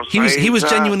can I say? He was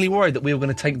genuinely worried that we were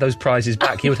going to take those prizes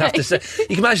back. He would have to say...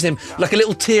 You can imagine him, like a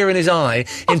little tear in his eye,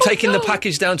 him taking the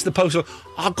package down to the post office.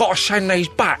 I've got to send these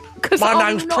back. My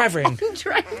name's Previn.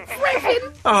 Andre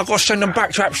Previn. Oh, I've got to send them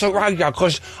back to Absolute Radio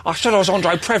because I said I was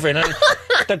Andre Previn and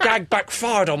the gag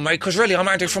backfired on me because really I'm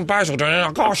Andy from Basildon and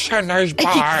I've got to send those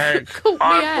back. I'm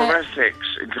from Essex,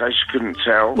 in case you couldn't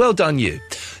tell. Well done, you.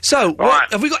 So,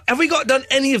 have we got done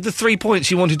any of the 3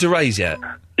 points you wanted to raise yet?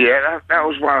 Yeah, that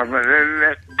was one of them.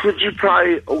 Then, could you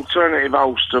play Alternative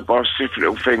Ulster by Stiff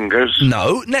Little Fingers?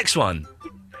 No. Next one.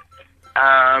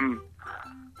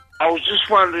 I was just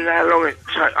wondering how long it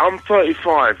takes. I'm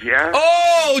 35, yeah?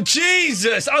 Oh,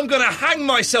 Jesus! I'm going to hang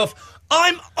myself.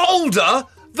 I'm older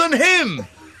than him.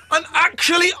 I'm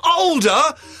actually older.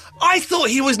 I thought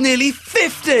he was nearly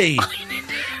 50.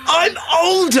 I'm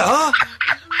older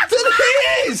than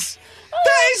he is.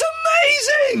 That is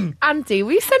amazing. Andy,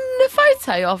 will you send a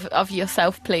photo of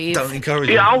yourself, please? Don't encourage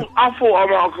Yeah, me. I thought I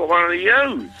might have got one of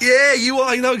you. Yeah, you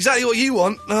are. You know exactly what you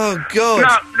want. Oh,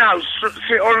 God. No,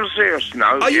 on a serious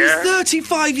note, Are you yeah?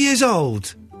 35 years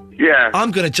old? Yeah.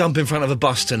 I'm going to jump in front of a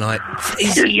bus tonight.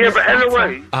 Yeah, but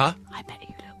Eloise... I bet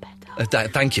you look better.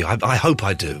 Thank you. I hope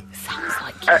I do.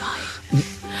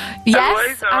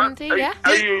 Yes, Andy, yeah?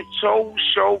 Are you tall,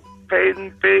 short,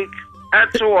 thin, big? How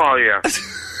tall are you?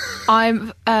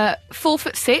 I'm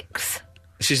 4'6".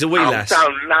 She's a wee lass.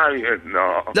 No, you're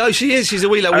not. No, she is. She's a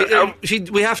wee lass.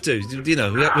 We have to. You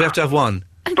know, we have to have one.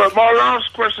 But my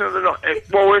last question of the night...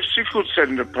 Well, if she could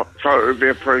send a photo, it'd be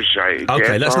appreciated.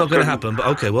 Okay, yeah, that's not going to happen, but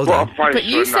okay, well done. But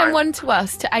you send one to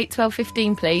us to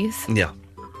 81215, please. Yeah.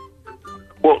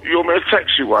 What, you want me to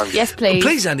text you one? Yes, please.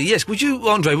 Please, Andy, yes.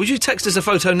 Andre, would you text us a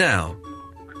photo now?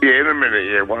 Yeah, in a minute,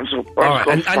 yeah. Once I've All right,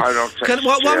 got phone, I'll text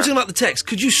while yeah. we're talking about the text,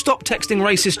 could you stop texting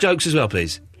racist jokes as well,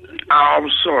 please? Oh, I'm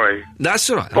sorry. That's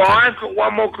all right. But okay. I've got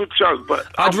one more good joke, but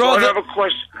I'd I've rather- got another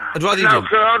question. I'd rather you No, do.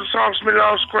 can I just ask my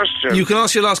last question? You can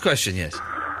ask your last question, yes.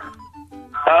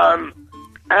 How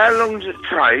long does it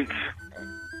take?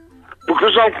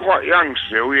 Because I'm quite young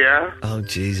still, yeah? Oh,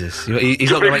 Jesus.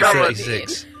 He's not going to make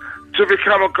 36. To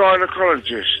become a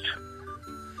gynaecologist.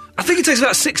 I think it takes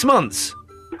about 6 months.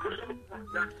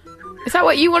 Is that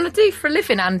what you want to do for a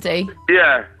living, Andy?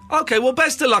 Yeah. Okay, well,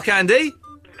 best of luck, Andy.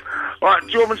 Right, do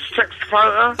you want me to text the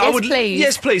photo? Please.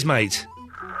 Yes, please, mate.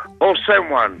 Or send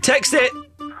one? Text it.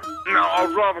 No,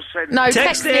 I'd rather send No,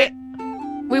 text it.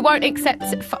 We won't accept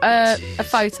a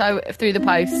photo through the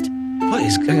post.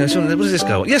 Hang on, what does this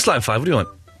go? Yes, line 5, what do you want?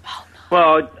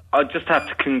 Well, I just have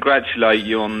to congratulate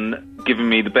you on giving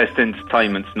me the best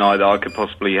entertainment tonight that I could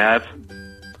possibly have.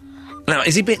 Now,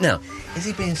 is he being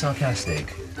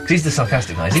sarcastic? 'Cause he's the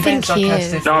sarcastic guy. Is he being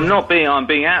sarcastic? No, I'm not being. I'm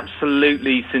being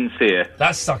absolutely sincere.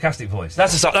 That's a sarcastic voice.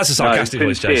 That's a sarcastic no,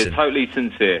 voice, sincere, Jason. Totally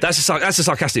sincere. That's a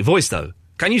sarcastic voice, though.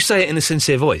 Can you say it in a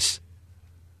sincere voice?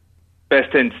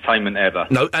 Best entertainment ever.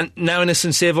 No, and now in a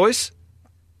sincere voice?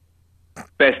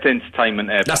 Best entertainment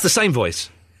ever. That's the same voice.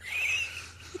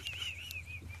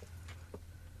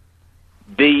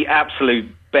 The absolute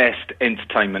best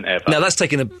entertainment ever. Now that's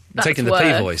taking the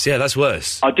P voice. Yeah, that's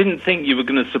worse. I didn't think you were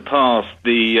going to surpass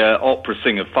the opera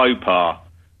singer faux pas,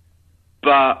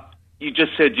 but you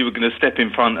just said you were going to step in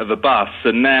front of a bus,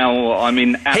 and now I'm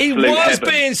in absolute He was heaven.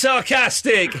 being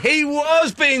sarcastic. He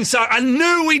was being I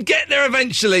knew we'd get there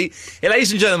eventually. Hey,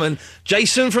 ladies and gentlemen,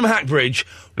 Jason from Hackbridge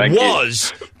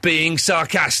was being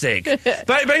sarcastic.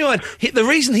 Bear in mind, the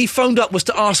reason he phoned up was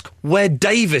to ask where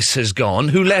Davis has gone,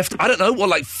 who left, I don't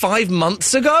know, 5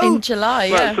 months ago? In July,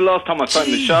 Well, it's the last time I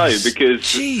phoned the show because...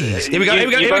 Jeez. Here we go.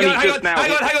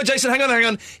 Hang on, Jason, hang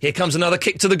on. Here comes another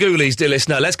kick to the ghoulies, dear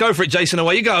listener. Let's go for it, Jason.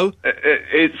 Away you go.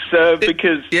 It's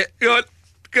because... Yeah, go on.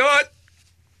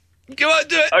 Go on,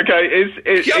 do it. Okay,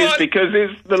 it's because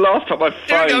it's the last time I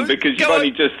phoned because you've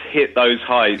only just hit those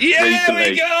heights recently. There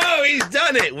we go. He's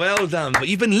done it. Well done. But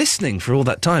you've been listening for all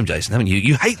that time, Jason, haven't you?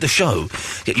 You hate the show,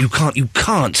 yet you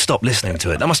can't stop listening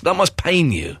to it. That must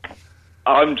pain you.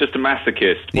 I'm just a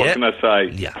masochist. What can I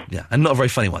say? Yeah, and not a very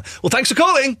funny one. Well, thanks for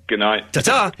calling. Good night.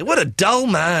 Ta-ta. What a dull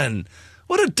man.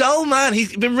 What a dull man.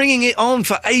 He's been ringing it on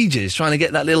for ages, trying to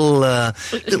get that little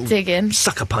dig in.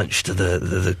 Sucker punch to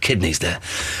the kidneys there.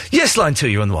 Yes, line 2,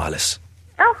 you're on the wireless.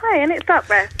 Oh, hi, and it's Dark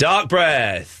Breath. Dark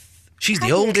Breath. She's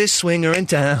the oldest swinger in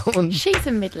town. She's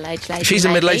a middle-aged lady. She's a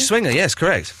middle-aged swinger, yes,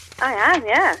 correct. I am,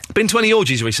 yeah. Been to any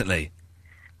orgies recently?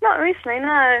 Not recently,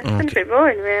 no. It's been a bit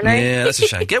boring, really. Yeah, that's a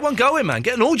shame. Get one going, man.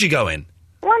 Get an orgy going.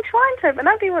 Well, I'm trying to, but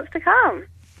nobody wants to come.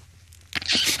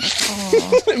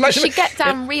 We should get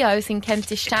down Rio's in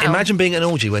Kentish Town. Imagine being at an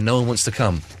orgy where no one wants to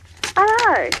come.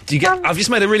 I know. I've just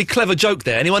made a really clever joke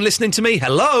there. Anyone listening to me?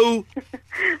 Hello?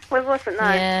 Well, wasn't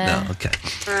no. No, okay.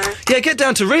 Yeah, get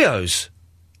down to Rio's.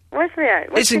 Where's Rio?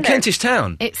 It's in Kentish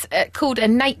Town. It's called a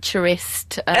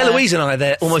naturist. Eloise and I are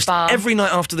there almost spa. every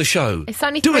night after the show. It's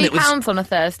only doing £3 on a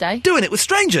Thursday. Doing it with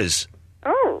strangers.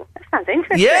 Oh, that sounds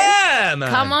interesting. Yeah, man.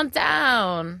 Come on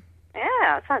down. Yeah,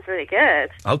 that sounds really good.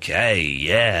 Okay,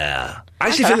 yeah. I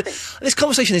actually feel this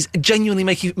conversation is genuinely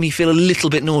making me feel a little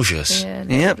bit nauseous. Yeah, a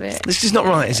little bit. This is not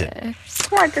right, is it?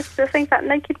 Why, just to think about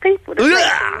naked people?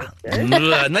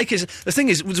 Naked. The thing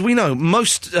is, as we know,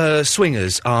 most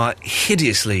swingers are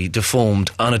hideously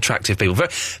deformed, unattractive people.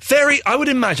 Very, I would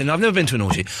imagine, I've never been to an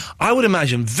orgy, I would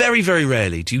imagine very, very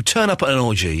rarely do you turn up at an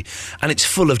orgy and it's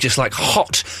full of just like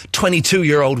hot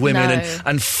 22-year-old women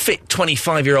and fit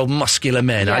 25-year-old muscular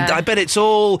men. Yeah. I bet it's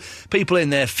all people in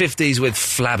their 50s with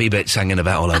flabby bits hanging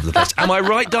about all over the place. Am I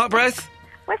right, Dark Breath?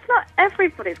 Well, it's not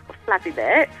everybody's got flabby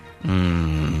bits.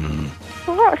 Hmm.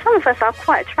 Well, some of us are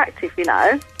quite attractive, you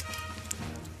know.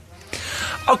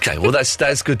 Okay, well,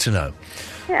 that's good to know.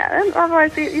 Yeah,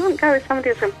 otherwise you wouldn't go with somebody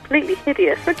who's completely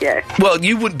hideous, would you? Well,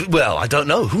 you would... Well, I don't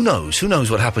know. Who knows? Who knows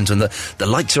what happens when the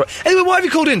lights are... Anyway, why have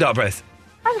you called in, Dark Breath?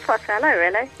 I just want to say hello,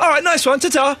 really. All right, nice one.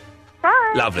 Ta-ta.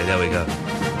 Bye. Lovely, there we go.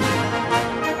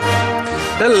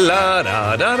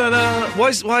 Da-la-da-da-da-da.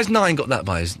 Why has Nine got that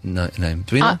by his name?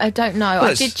 Do we know? I don't know.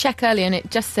 I did check earlier and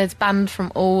it just says banned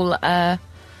from all,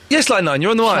 Yes, Line 9,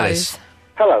 you're on the wireless. shows.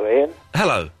 Hello, Ian.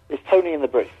 Hello. It's Tony in the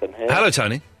Brixton here. Hello,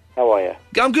 Tony. How are you?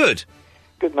 I'm good.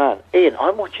 Good man. Ian,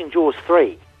 I'm watching Jaws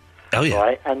 3. Oh, yeah.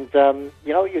 Right, and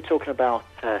you know what you're talking about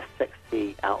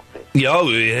sexy outfits? Yeah, oh,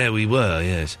 yeah, we were,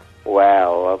 yes.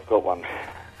 Well, I've got one.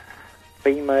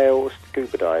 Female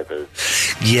scuba divers.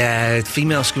 Yeah,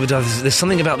 female scuba divers. There's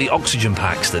something about the oxygen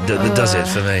packs that does it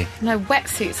for me. No,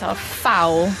 wetsuits are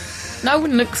foul. No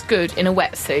one looks good in a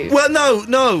wetsuit. Well, no,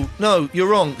 you're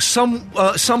wrong. Some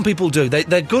people do.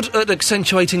 They're good at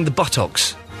accentuating the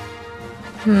buttocks.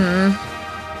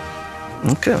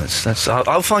 Okay, that's.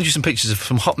 I'll find you some pictures of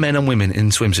some hot men and women in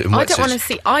swimsuit and wetsuits. I don't want to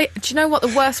see. Do you know what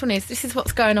the worst one is? This is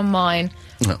what's going on mine.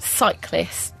 No.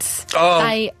 Cyclists. Oh,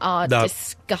 they are no.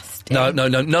 disgusting.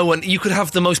 No one. You could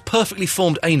have the most perfectly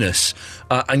formed anus,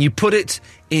 and you put it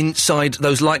inside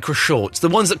those lycra shorts, the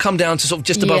ones that come down to sort of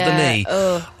just above the knee.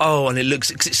 Ugh. Oh, and it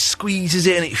squeezes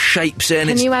it and it shapes it. And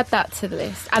Can you add that to the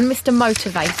list? And Mr.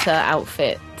 Motivator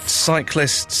outfits.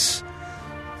 Cyclists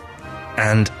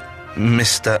and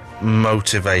Mr.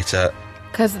 Motivator.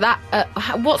 Because that,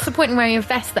 what's the point in wearing a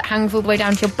vest that hangs all the way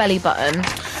down to your belly button?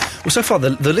 Well, so far,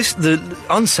 the list, the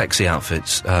unsexy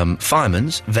outfits,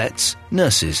 firemen's, vets,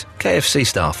 nurses, KFC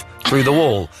staff, through the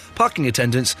wall, parking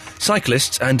attendants,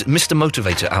 cyclists, and Mr.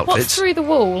 Motivator outfits. What's through the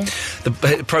wall?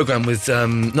 The programme with,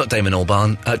 not Damon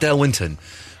Albarn, Dale Winton,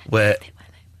 where...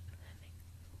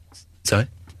 Sorry?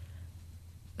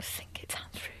 I think it sounds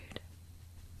rude.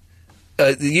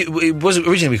 It was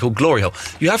originally called Glory Hole.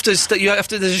 You have to.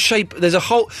 There's a shape. There's a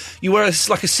hole. You wear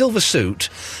like a silver suit,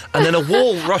 and then a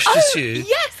wall rushes you.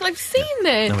 Yes, I've seen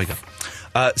this. There we go.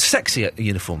 Sexy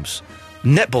uniforms,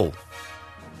 netball,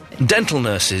 dental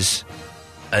nurses,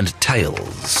 and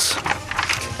tails.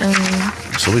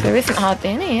 There isn't hardly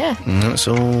any. Yeah. That's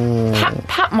all.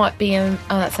 Pat might be.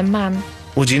 That's a man.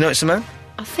 Well, do you know it's a man?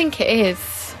 I think it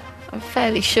is. I'm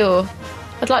fairly sure.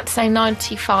 I'd like to say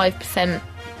 95%.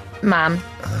 Man.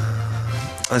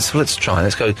 Let's try.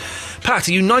 Let's go. Pat,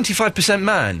 are you 95%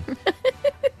 man?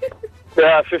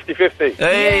 Yeah, 50-50.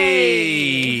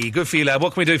 Hey! Good for you, lad.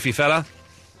 What can we do for you, fella?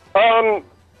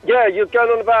 Yeah, you're going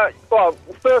on about... Well,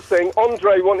 first thing,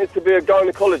 Andre wanted to be a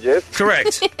gynaecologist.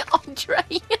 Correct. Andre.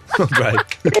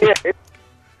 Yeah.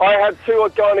 I had two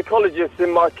gynaecologists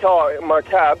in my car, in my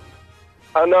cab,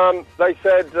 and they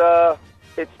said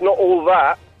it's not all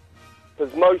that,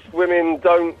 because most women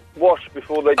don't wash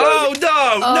before they go... Oh,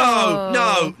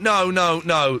 no.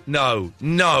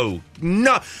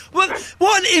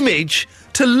 What an image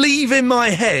to leave in my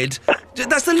head.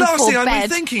 That's the last thing I've been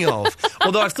thinking of.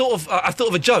 Although I've thought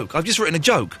of a joke. I've just written a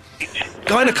joke.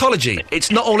 Gynecology.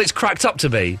 It's not all it's cracked up to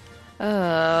be.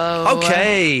 Oh.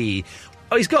 Okay.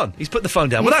 Oh, he's gone. He's put the phone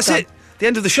down. Well, that's it. The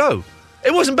end of the show.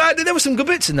 It wasn't bad. There were some good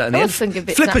bits in that in the end. Some good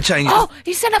bits. Flipper changes. Oh,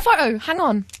 he sent a photo. Hang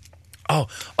on.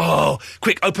 Oh,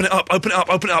 quick, open it up. I've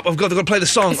got to play the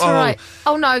song. It's all right.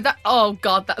 Oh, no, oh,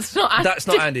 God, that's not Andy. That's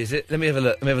not Andy, is it? Let me have a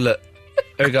look.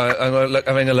 Here we go. I'm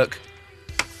having a look.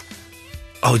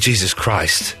 Oh, Jesus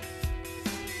Christ.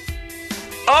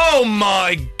 Oh,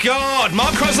 my God.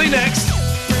 Mark Crosley next.